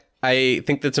 Yeah. I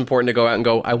think that's important to go out and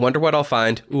go, I wonder what I'll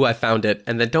find. Ooh, I found it.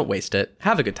 And then don't waste it.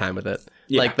 Have a good time with it.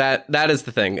 Yeah. Like that is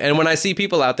the thing. And when I see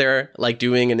people out there like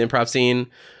doing an improv scene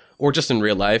or just in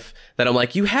real life that I'm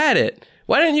like, you had it.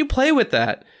 Why didn't you play with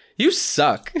that? You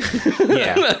suck.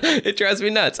 Yeah. It drives me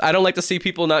nuts. I don't like to see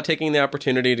people not taking the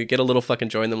opportunity to get a little fucking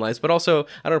joy in their lives, but also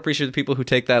I don't appreciate the people who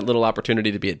take that little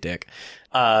opportunity to be a dick.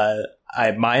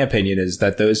 My opinion is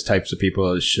that those types of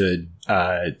people should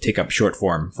take up short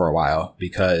form for a while,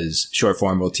 because short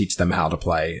form will teach them how to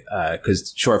play.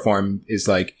 Because short form is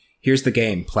like, here's the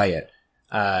game, play it.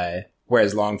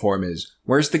 Whereas long form is,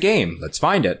 where's the game? Let's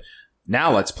find it.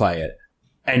 Now let's play it.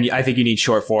 And I think you need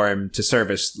short form to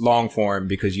service long form,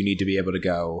 because you need to be able to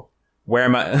go, where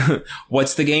am I?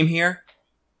 What's the game here?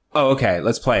 Oh, okay,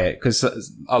 let's play it. Because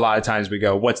a lot of times we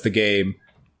go, what's the game?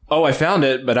 Oh, I found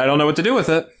it, but I don't know what to do with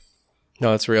it.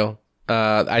 No, it's real.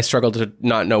 I struggled to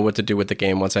not know what to do with the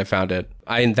game once I found it.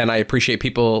 I appreciate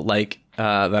people like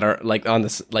that are like on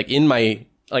this, like in my,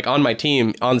 like on my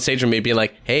team on the stage with me being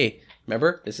like, hey,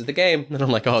 remember, this is the game. And I'm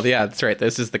like, oh yeah, that's right,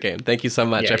 this is the game. Thank you so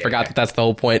much. I forgot that that's the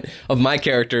whole point of my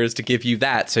character, is to give you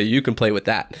that so you can play with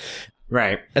that.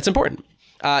 Right. That's important.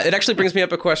 It actually brings me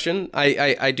up a question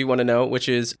I do want to know, which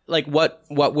is like, what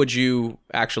would you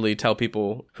actually tell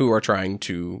people who are trying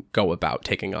to go about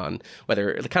taking on,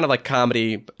 whether kind of like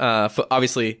comedy,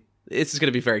 obviously this is going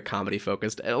to be very comedy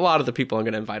focused. A lot of the people I'm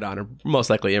going to invite on are most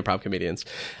likely improv comedians,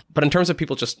 but in terms of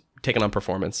people just taking on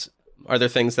performance, are there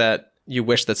things that you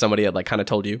wish that somebody had like kind of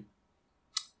told you?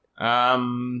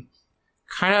 I'm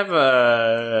going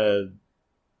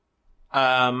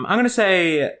to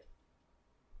say,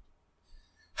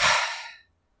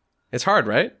 it's hard,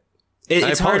 right?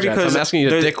 It's hard because I'm asking you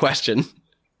a dick question.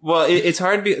 Well, it's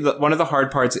hard. One of the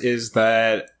hard parts is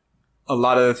that a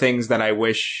lot of the things that I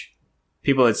wish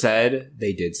people had said,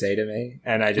 they did say to me,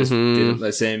 and I just didn't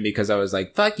listen because I was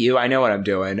like, "Fuck you, I know what I'm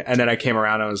doing." And then I came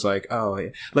around and I was like, "Oh,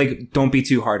 like don't be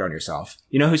too hard on yourself."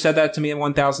 You know who said that to me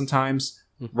 1,000 times?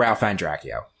 Ralph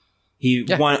Andracchio. He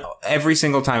won every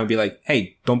single time. Would be like,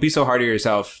 "Hey, don't be so hard on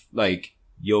yourself. Like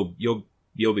you'll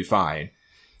be fine."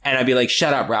 And I'd be like,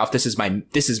 shut up, Ralph. This is my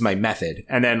method.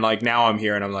 And then like now I'm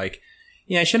here and I'm like,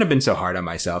 yeah, I shouldn't have been so hard on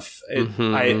myself.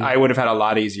 I would have had a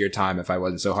lot easier time if I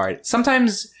wasn't so hard.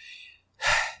 Sometimes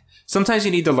you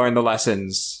need to learn the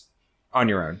lessons on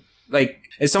your own. Like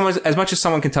as much as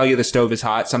someone can tell you the stove is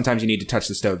hot, sometimes you need to touch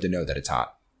the stove to know that it's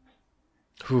hot.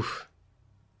 Whew.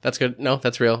 That's good. No,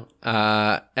 that's real.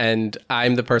 And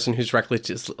I'm the person who's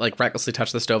recklessly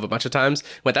touched the stove a bunch of times,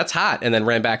 went, that's hot, and then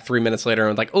ran back 3 minutes later and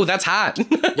was like, oh, that's hot.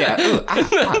 Yeah.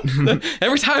 Hot.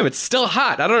 Every time it's still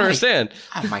hot. I don't understand.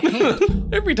 My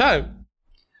hand. Every time.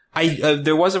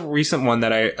 There was a recent one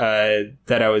that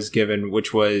I was given,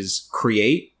 which was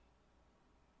create.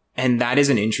 And that is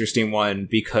an interesting one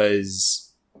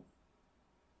because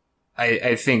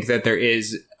I think that there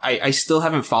is, I still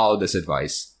haven't followed this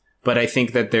advice. But I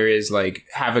think that there is like,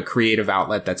 have a creative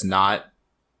outlet that's not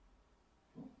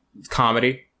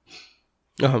comedy.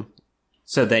 Uh-huh.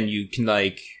 So then you can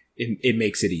like, it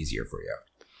makes it easier for you.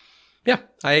 Yeah,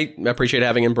 I appreciate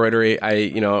having embroidery.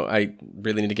 I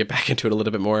really need to get back into it a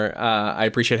little bit more. I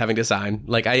appreciate having design.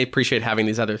 Like I appreciate having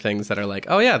these other things that are like,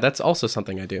 oh yeah, that's also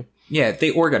something I do. Yeah,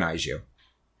 they organize you.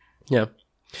 Yeah.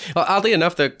 Well, oddly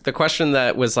enough, the question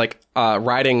that was like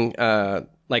riding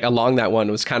like along that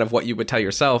one was kind of what you would tell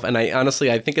yourself. And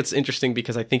I think it's interesting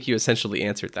because I think you essentially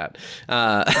answered that,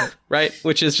 right?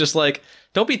 Which is just like,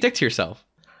 don't be a dick to yourself.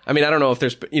 I mean, I don't know if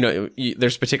there's,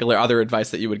 there's particular other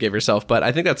advice that you would give yourself, but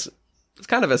I think it's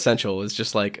kind of essential. It's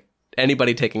just like,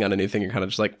 anybody taking on a new thing, you're kind of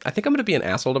just like, I think I'm going to be an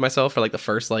asshole to myself for like the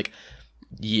first like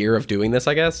year of doing this,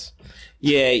 I guess.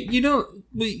 Yeah, you know,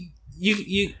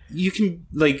 you can,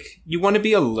 like, you want to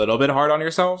be a little bit hard on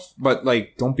yourself, but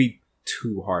like, don't be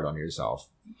too hard on yourself.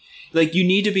 Like, you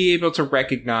need to be able to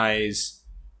recognize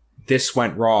this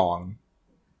went wrong.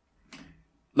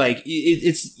 Like,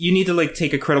 it's you need to like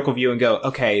take a critical view and go,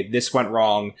 okay, this went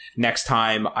wrong. Next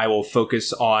time I will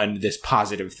focus on this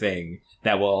positive thing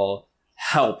that will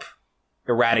help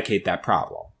eradicate that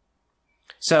problem.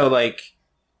 So like,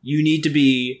 you need to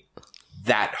be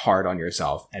that hard on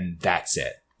yourself, and that's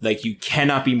it. Like, you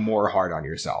cannot be more hard on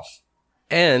yourself.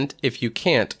 And if you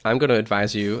can't, I'm going to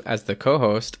advise you as the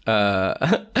co-host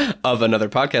of another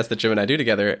podcast that Jim and I do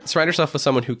together, surround yourself with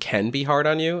someone who can be hard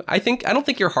on you. I don't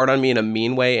think you're hard on me in a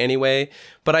mean way anyway,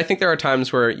 but I think there are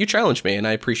times where you challenge me, and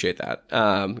I appreciate that.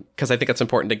 Because I think it's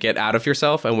important to get out of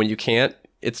yourself, and when you can't,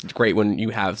 it's great when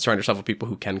you surround yourself with people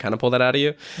who can kind of pull that out of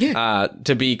you. Yeah.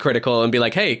 To be critical and be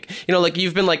like, hey, you know, like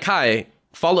you've been like, Kai,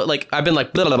 follow, like I've been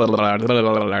like blah, blah, blah, blah, blah, blah,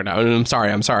 blah, blah, I'm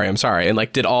sorry, and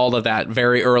like did all of that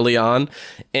very early on,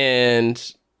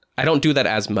 and I don't do that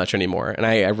as much anymore, and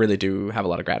I really do have a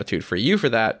lot of gratitude for you for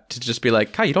that, to just be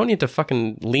like, Kai, you don't need to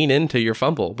fucking lean into your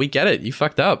fumble. We get it, you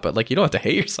fucked up, but like you don't have to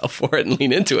hate yourself for it and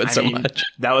lean into it much.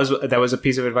 That was a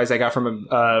piece of advice I got from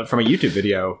a YouTube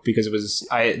video, because it was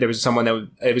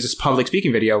this public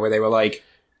speaking video where they were like,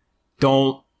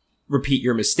 don't repeat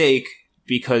your mistake,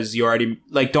 because you already,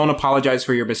 like, don't apologize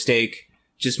for your mistake.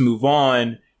 Just move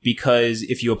on, because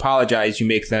if you apologize, you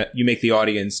make the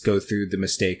audience go through the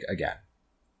mistake again.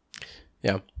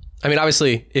 Yeah. I mean,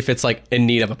 obviously, if it's like in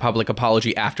need of a public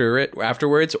apology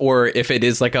afterwards, or if it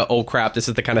is like oh crap, this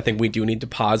is the kind of thing we do need to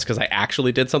pause because I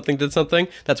actually did something,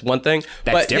 that's one thing.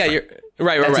 That's different. Yeah,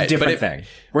 right. That's a different thing.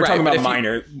 We're talking about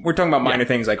minor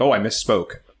things like, oh, I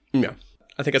misspoke. Yeah.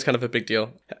 I think it's kind of a big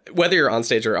deal, whether you're on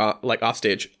stage or like off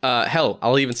stage. Hell,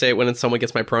 I'll even say it when someone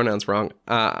gets my pronouns wrong.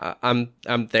 I'm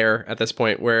there at this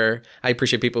point where I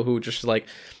appreciate people who just like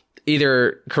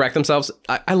either correct themselves.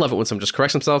 I love it when someone just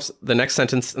corrects themselves the next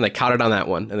sentence and they caught it on that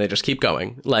one and they just keep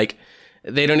going. Like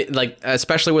they don't like,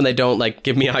 especially when they don't like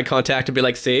give me eye contact and be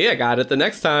like, see, I got it the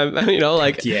next time. You know,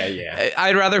 like yeah.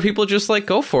 I'd rather people just like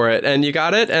go for it and you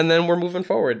got it and then we're moving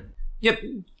forward. Yep.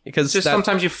 Because just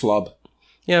sometimes you flub.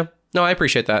 Yeah. No, I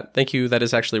appreciate that. Thank you. That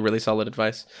is actually really solid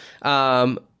advice.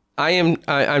 I'm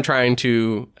trying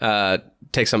to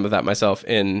take some of that myself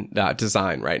in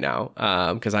design right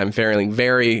now, because I'm feeling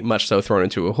very much so thrown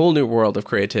into a whole new world of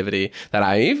creativity that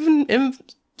I even am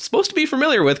supposed to be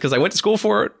familiar with because I went to school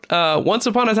for it once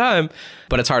upon a time.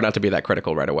 But it's hard not to be that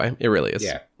critical right away. It really is.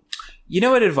 Yeah. You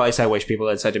know what advice I wish people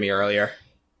had said to me earlier?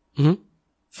 Mm-hmm.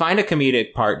 Find a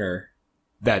comedic partner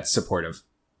that's supportive.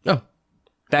 Oh.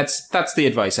 That's the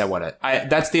advice I wanted.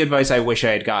 That's the advice I wish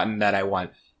I had gotten that I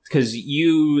want. Because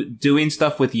you doing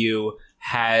stuff with you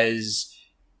has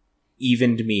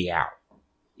evened me out.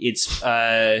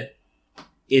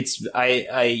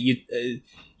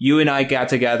 You and I got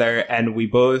together and we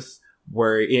both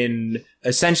were in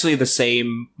essentially the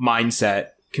same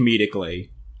mindset comedically.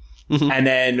 Mm-hmm. And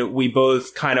then we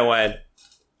both kind of went,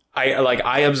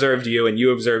 I observed you and you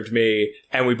observed me,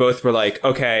 and we both were like,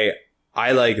 okay,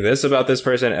 I like this about this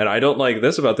person and I don't like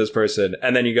this about this person.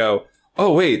 And then you go,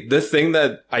 oh, wait, the thing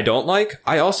that I don't like,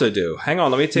 I also do. Hang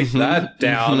on, let me take that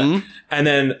down. Mm-hmm. And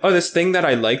then, oh, this thing that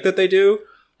I like that they do,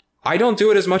 I don't do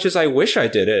it as much as I wish I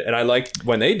did it. And I like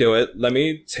when they do it, let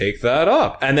me take that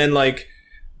up. And then like,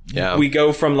 we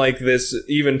go from like this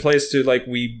even place to like,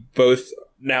 we both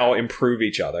now improve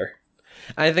each other.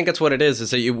 I think that's what it is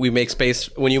that we make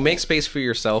space. When you make space for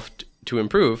yourself to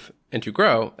improve and to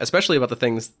grow, especially about the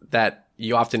things that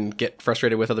you often get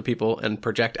frustrated with other people and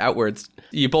project outwards,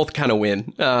 you both kind of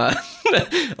win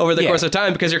over the course of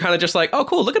time, because you're kind of just like, oh,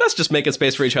 cool, look at us just making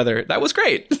space for each other. That was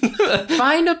great.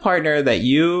 Find a partner that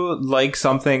you like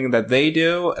something that they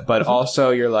do, but also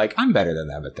you're like, I'm better than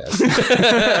them at this.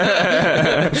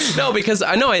 No, because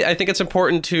I think it's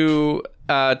important to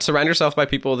surround yourself by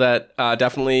people that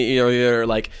definitely, you're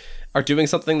like, are doing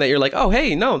something that you're like, oh,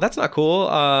 hey, no, that's not cool.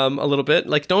 A little bit.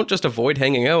 Like, don't just avoid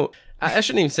hanging out. I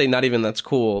shouldn't even say not even that's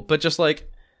cool, but just like,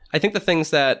 I think the things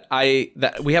that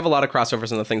we have a lot of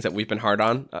crossovers in the things that we've been hard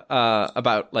on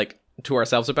about, like, to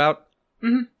ourselves about.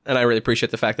 Mm-hmm. And I really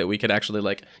appreciate the fact that we could actually,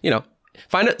 like,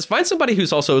 find somebody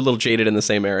who's also a little jaded in the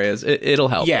same areas. It'll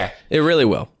help. Yeah. It really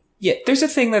will. Yeah. There's a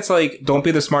thing that's like, don't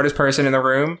be the smartest person in the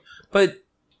room, but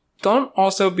don't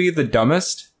also be the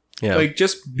dumbest. Yeah. Like,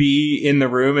 just be in the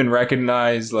room and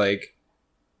recognize, like,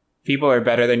 people are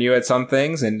better than you at some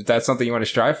things, and if that's something you want to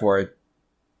strive for,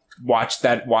 watch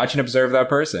and observe that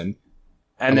person.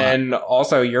 And then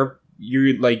also, you're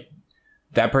like,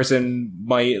 that person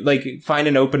might like find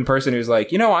an open person who's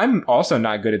like, I'm also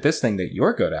not good at this thing that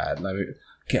you're good at. Like,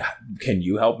 can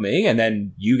you help me? And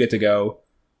then you get to go,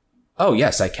 oh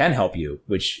yes, I can help you,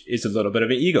 which is a little bit of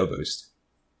an ego boost.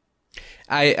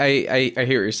 I hear what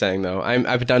you're saying, though.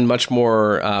 I've done much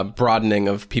more broadening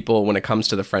of people when it comes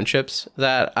to the friendships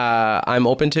that I'm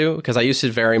open to, because I used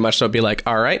to very much so be like,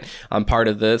 all right, I'm part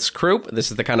of this group.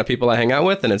 This is the kind of people I hang out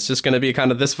with, and it's just going to be kind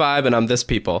of this vibe, and I'm this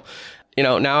people.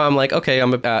 Now I'm like, okay,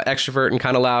 I'm an extrovert and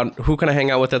kind of loud. Who can I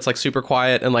hang out with that's like super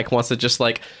quiet and like wants to just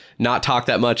like not talk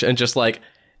that much and just like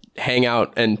hang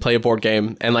out and play a board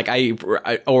game and like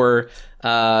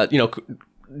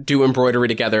do embroidery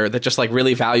together, that just like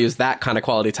really values that kind of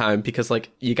quality time, because like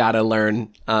you got to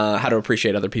learn how to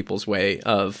appreciate other people's way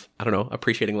of, I don't know,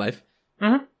 appreciating life.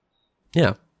 Mm-hmm.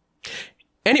 Yeah.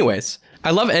 Anyways,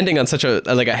 I love ending on such a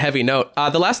heavy note.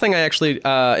 The last thing I actually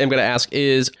am going to ask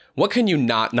is, what can you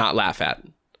not laugh at?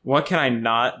 What can I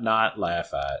not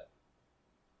laugh at?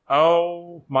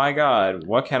 Oh my God.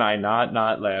 What can I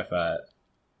not laugh at?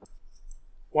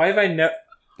 Why have I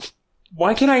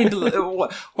Why can I?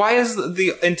 Why is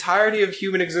the entirety of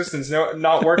human existence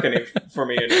not working for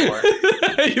me anymore?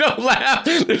 You don't laugh.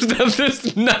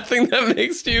 There's nothing that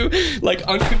makes you like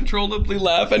uncontrollably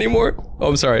laugh anymore. Oh,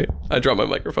 I'm sorry. I dropped my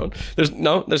microphone. There's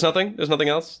nothing. There's nothing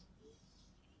else.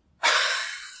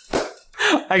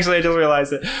 Actually, I just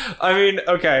realized it. I mean,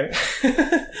 okay.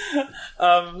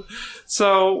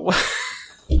 So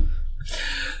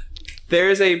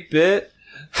there's a bit.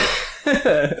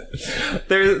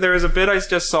 there was a bit I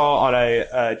just saw on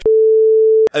a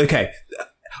okay,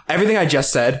 everything I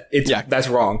just said, that's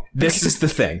wrong. This is the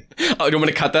thing. Oh, do you want me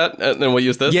to cut that and then we'll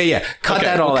use this? Yeah. Cut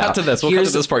that all out. Cut to this. We'll cut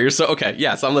to this part. You're so okay.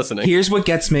 Yes, I'm listening. Here's what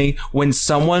gets me: when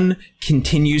someone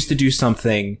continues to do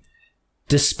something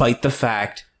despite the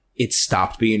fact it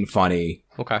stopped being funny.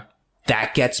 Okay.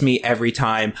 That gets me every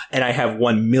time, and I have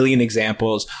 1 million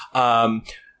examples.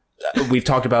 We've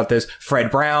talked about this.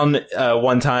 Fred Brown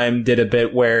one time did a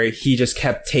bit where he just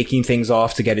kept taking things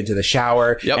off to get into the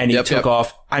shower, and he took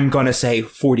off, I'm gonna say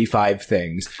 45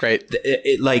 things. Great.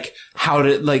 It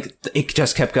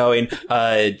just kept going.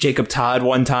 Jacob Todd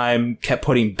one time kept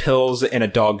putting pills in a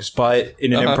dog's butt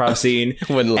in an improv scene.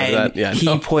 Wouldn't love that. Yeah,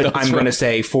 he put, I'm gonna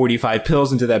say 45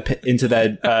 pills into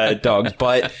that dog's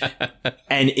butt,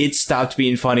 and it stopped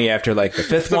being funny after like the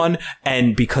 5th one.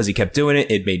 And because he kept doing it,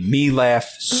 it made me laugh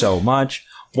so much.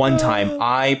 One time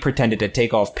I pretended to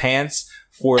take off pants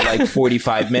for like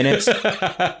 45 minutes,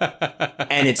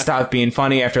 and it stopped being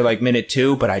funny after like minute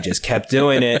 2, but I just kept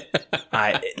doing it.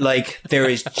 There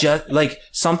is just like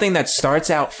something that starts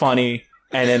out funny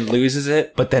and then loses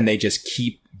it, but then they just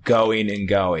keep going and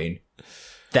going.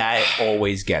 That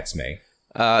always gets me.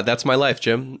 That's my life,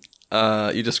 Jim.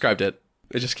 You described it.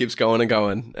 It just keeps going and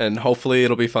going, and hopefully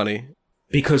it'll be funny.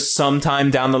 Because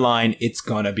sometime down the line, it's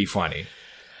gonna be funny.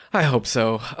 I hope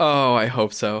so. Oh, I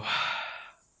hope so.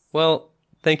 Well,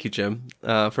 thank you, Jim,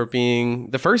 for being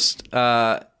the first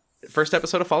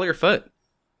episode of Follow Your Foot.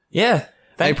 Yeah.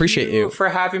 I appreciate you for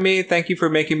having me. Thank you for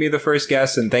making me the first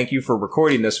guest, and thank you for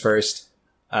recording this first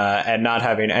and not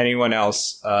having anyone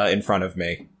else in front of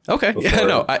me. Okay. Yeah,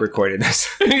 no, recording this.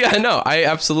 Yeah, no, I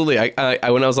absolutely.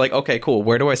 I when I was like, okay, cool,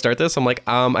 where do I start this? I'm like,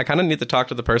 I kind of need to talk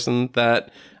to the person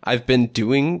that I've been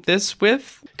doing this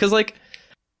with, because like,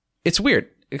 it's weird.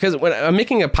 Because when I'm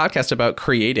making a podcast about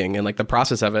creating and like the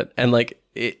process of it, and like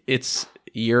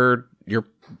you're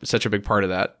such a big part of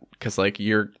that, because like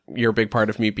you're a big part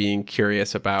of me being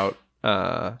curious about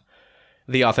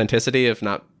the authenticity of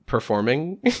not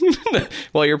performing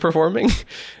while you're performing.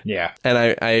 Yeah, and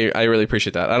I really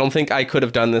appreciate that. I don't think I could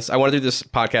have done this. I want to do this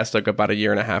podcast like about 1.5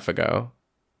 years ago,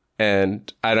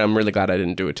 and I'm really glad I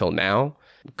didn't do it till now,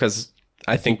 because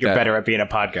I think you're better at being a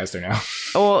podcaster now.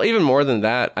 Oh, well, even more than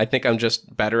that, I think I'm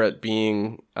just better at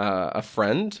being a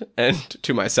friend, and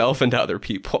to myself and to other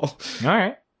people. All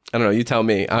right. I don't know. You tell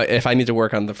me. If I need to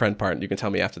work on the friend part, you can tell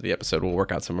me after the episode. We'll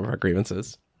work out some of our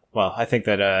grievances. Well, I think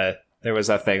that there was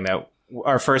that thing that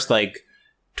our first like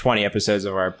 20 episodes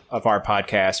of our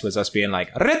podcast was us being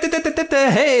like,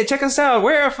 hey, check us out.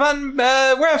 We're a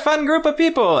fun group of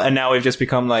people. And now we've just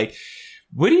become like,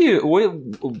 do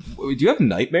you have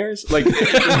nightmares? Like,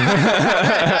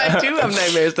 I do have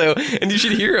nightmares though, and you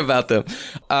should hear about them.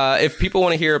 If people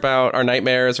want to hear about our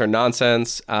nightmares or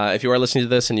nonsense, if you are listening to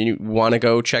this and you want to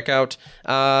go check out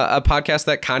a podcast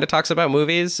that kind of talks about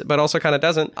movies but also kind of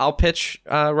doesn't, I'll pitch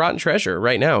Rotten Treasure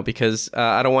right now, because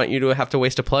I don't want you to have to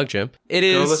waste a plug, Jim. Go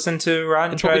listen to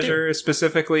Rotten Treasure,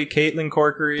 specifically Caitlin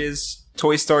Corkery's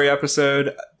Toy Story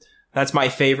episode. That's my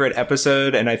favorite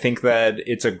episode, and I think that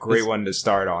it's a great one to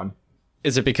start on.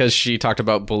 Is it because she talked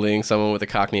about bullying someone with a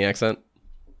Cockney accent?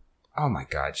 Oh my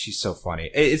god, she's so funny.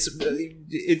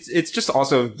 It's just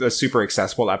also a super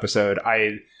accessible episode.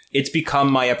 It's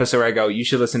become my episode where I go, you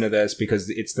should listen to this because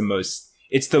it's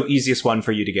the easiest one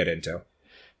for you to get into.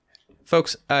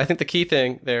 Folks, I think the key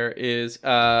thing there is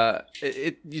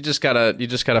you just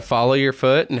gotta follow your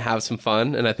foot and have some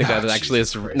fun, and I think that actually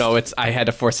is I had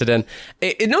to force it in.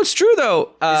 No, it's true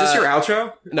though. Is this your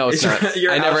outro? No, it's not.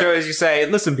 Your outro is you say,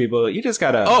 "Listen, people, you just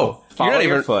gotta follow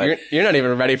your foot." You're not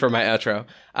even ready for my outro.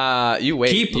 You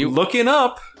wait. Keep looking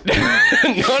up.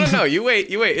 No. You wait.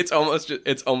 It's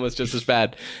almost just as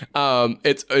bad.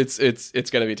 It's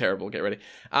gonna be terrible. Get ready.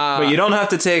 But you don't have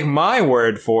to take my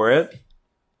word for it.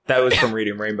 That was from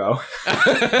Reading Rainbow.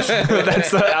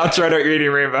 That's the outro to Reading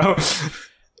Rainbow.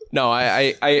 No,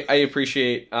 I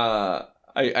appreciate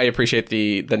I appreciate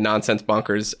the nonsense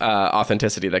bonkers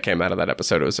authenticity that came out of that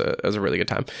episode. It was a really good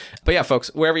time. But yeah, folks,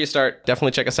 wherever you start,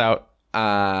 definitely check us out.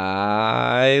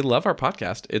 I love our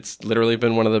podcast. It's literally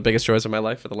been one of the biggest joys of my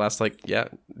life for the last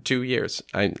 2 years.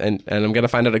 And I'm gonna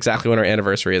find out exactly when our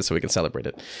anniversary is so we can celebrate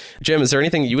it. Jim, is there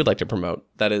anything you would like to promote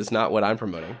that is not what I'm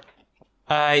promoting?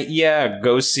 Yeah,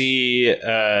 go see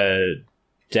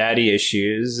Daddy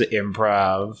Issues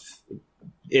Improv.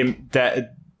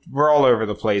 We're all over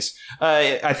the place.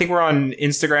 I think we're on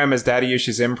Instagram as Daddy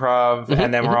Issues Improv,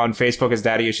 and then we're on Facebook as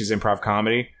Daddy Issues Improv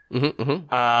Comedy.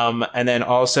 And then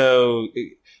also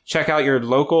check out your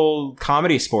local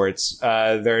comedy sports.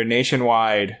 They're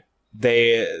nationwide.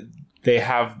 They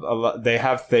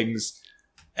have things,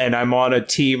 and I'm on a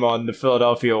team on the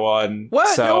Philadelphia one.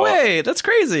 What? So no way! That's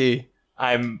crazy.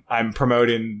 I'm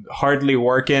promoting Hardly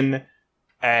Workin'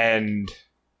 and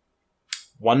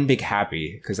One Big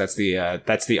Happy because that's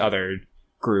the other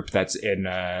group that's in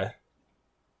that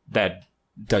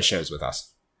does shows with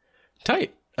us.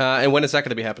 Tight. And when is that going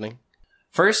to be happening?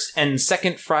 First and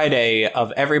second Friday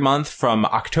of every month from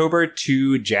October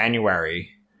to January.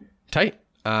 Tight.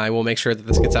 I will make sure that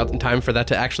this gets out in time for that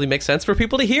to actually make sense for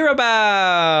people to hear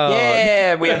about.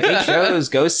 Yeah, we have 8 shows.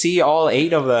 Go see all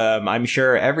 8 of them. I'm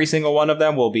sure every single one of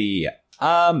them will be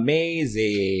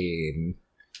amazing.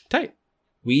 Tight.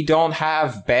 We don't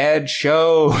have bad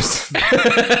shows.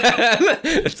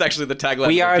 It's actually the tagline.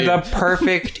 We are the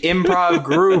perfect improv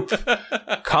group.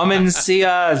 Come and see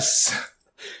us.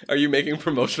 Are you making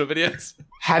promotional videos?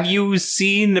 Have you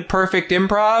seen the Perfect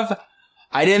Improv?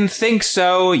 I didn't think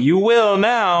so. You will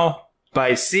now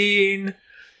by seeing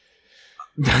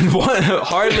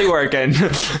Hardly Workin'. Is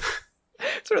there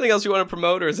anything else you want to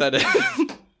promote, or is that it?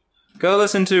 Go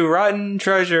listen to Rotten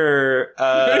Treasure. We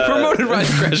already promoted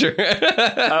Rotten Treasure.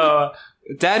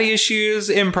 Daddy Issues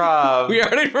Improv. We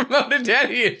already promoted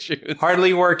Daddy Issues.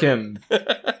 Hardly Workin'.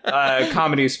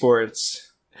 Comedy Sports.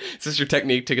 Is this your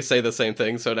technique to say the same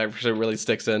thing so it actually really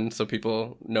sticks in so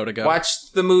people know to go?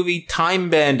 Watch the movie Time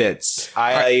Bandits.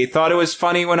 I thought it was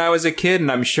funny when I was a kid,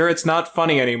 and I'm sure it's not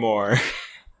funny anymore.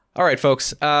 All right,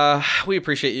 folks. We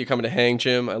appreciate you coming to hang,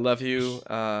 Jim. I love you.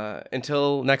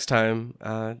 Until next time,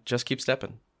 just keep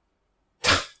stepping.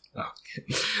 But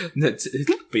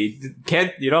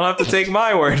you don't have to take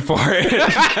my word for it.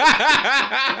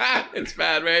 It's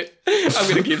bad, right? I'm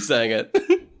going to keep saying it.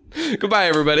 Goodbye,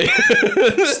 everybody.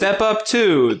 Step up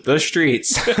to the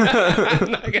streets.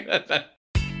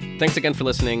 Thanks again for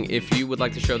listening. If you would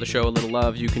like to show the show a little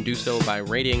love, you can do so by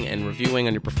rating and reviewing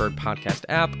on your preferred podcast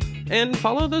app. And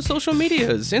follow the social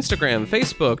medias, Instagram,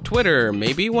 Facebook, Twitter,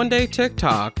 maybe one day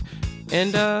TikTok.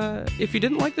 And if you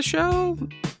didn't like the show,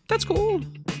 that's cool.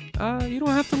 You don't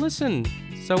have to listen.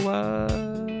 So,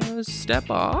 step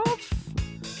off.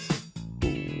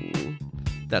 Ooh,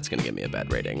 that's going to give me a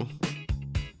bad rating.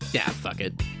 Yeah, fuck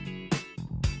it.